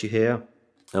 what you hear,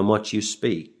 and what you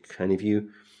speak. And if you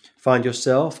find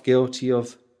yourself guilty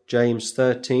of James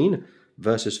 13,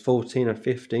 verses 14 and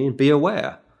 15, be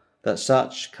aware that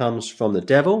such comes from the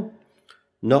devil,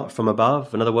 not from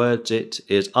above. In other words, it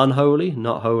is unholy,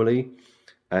 not holy.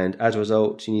 And as a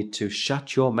result, you need to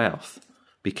shut your mouth.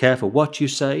 Be careful what you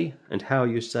say and how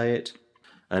you say it.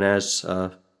 And as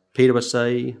Peter would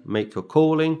say, make your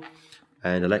calling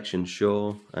and election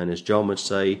sure. And as John would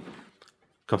say,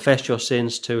 confess your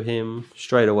sins to him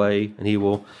straight away, and he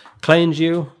will cleanse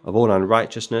you of all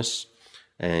unrighteousness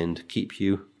and keep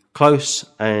you close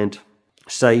and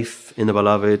safe in the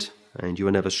beloved, and you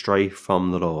will never stray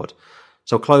from the Lord.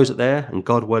 So close it there, and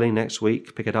God willing, next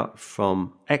week, pick it up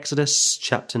from Exodus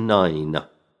chapter 9.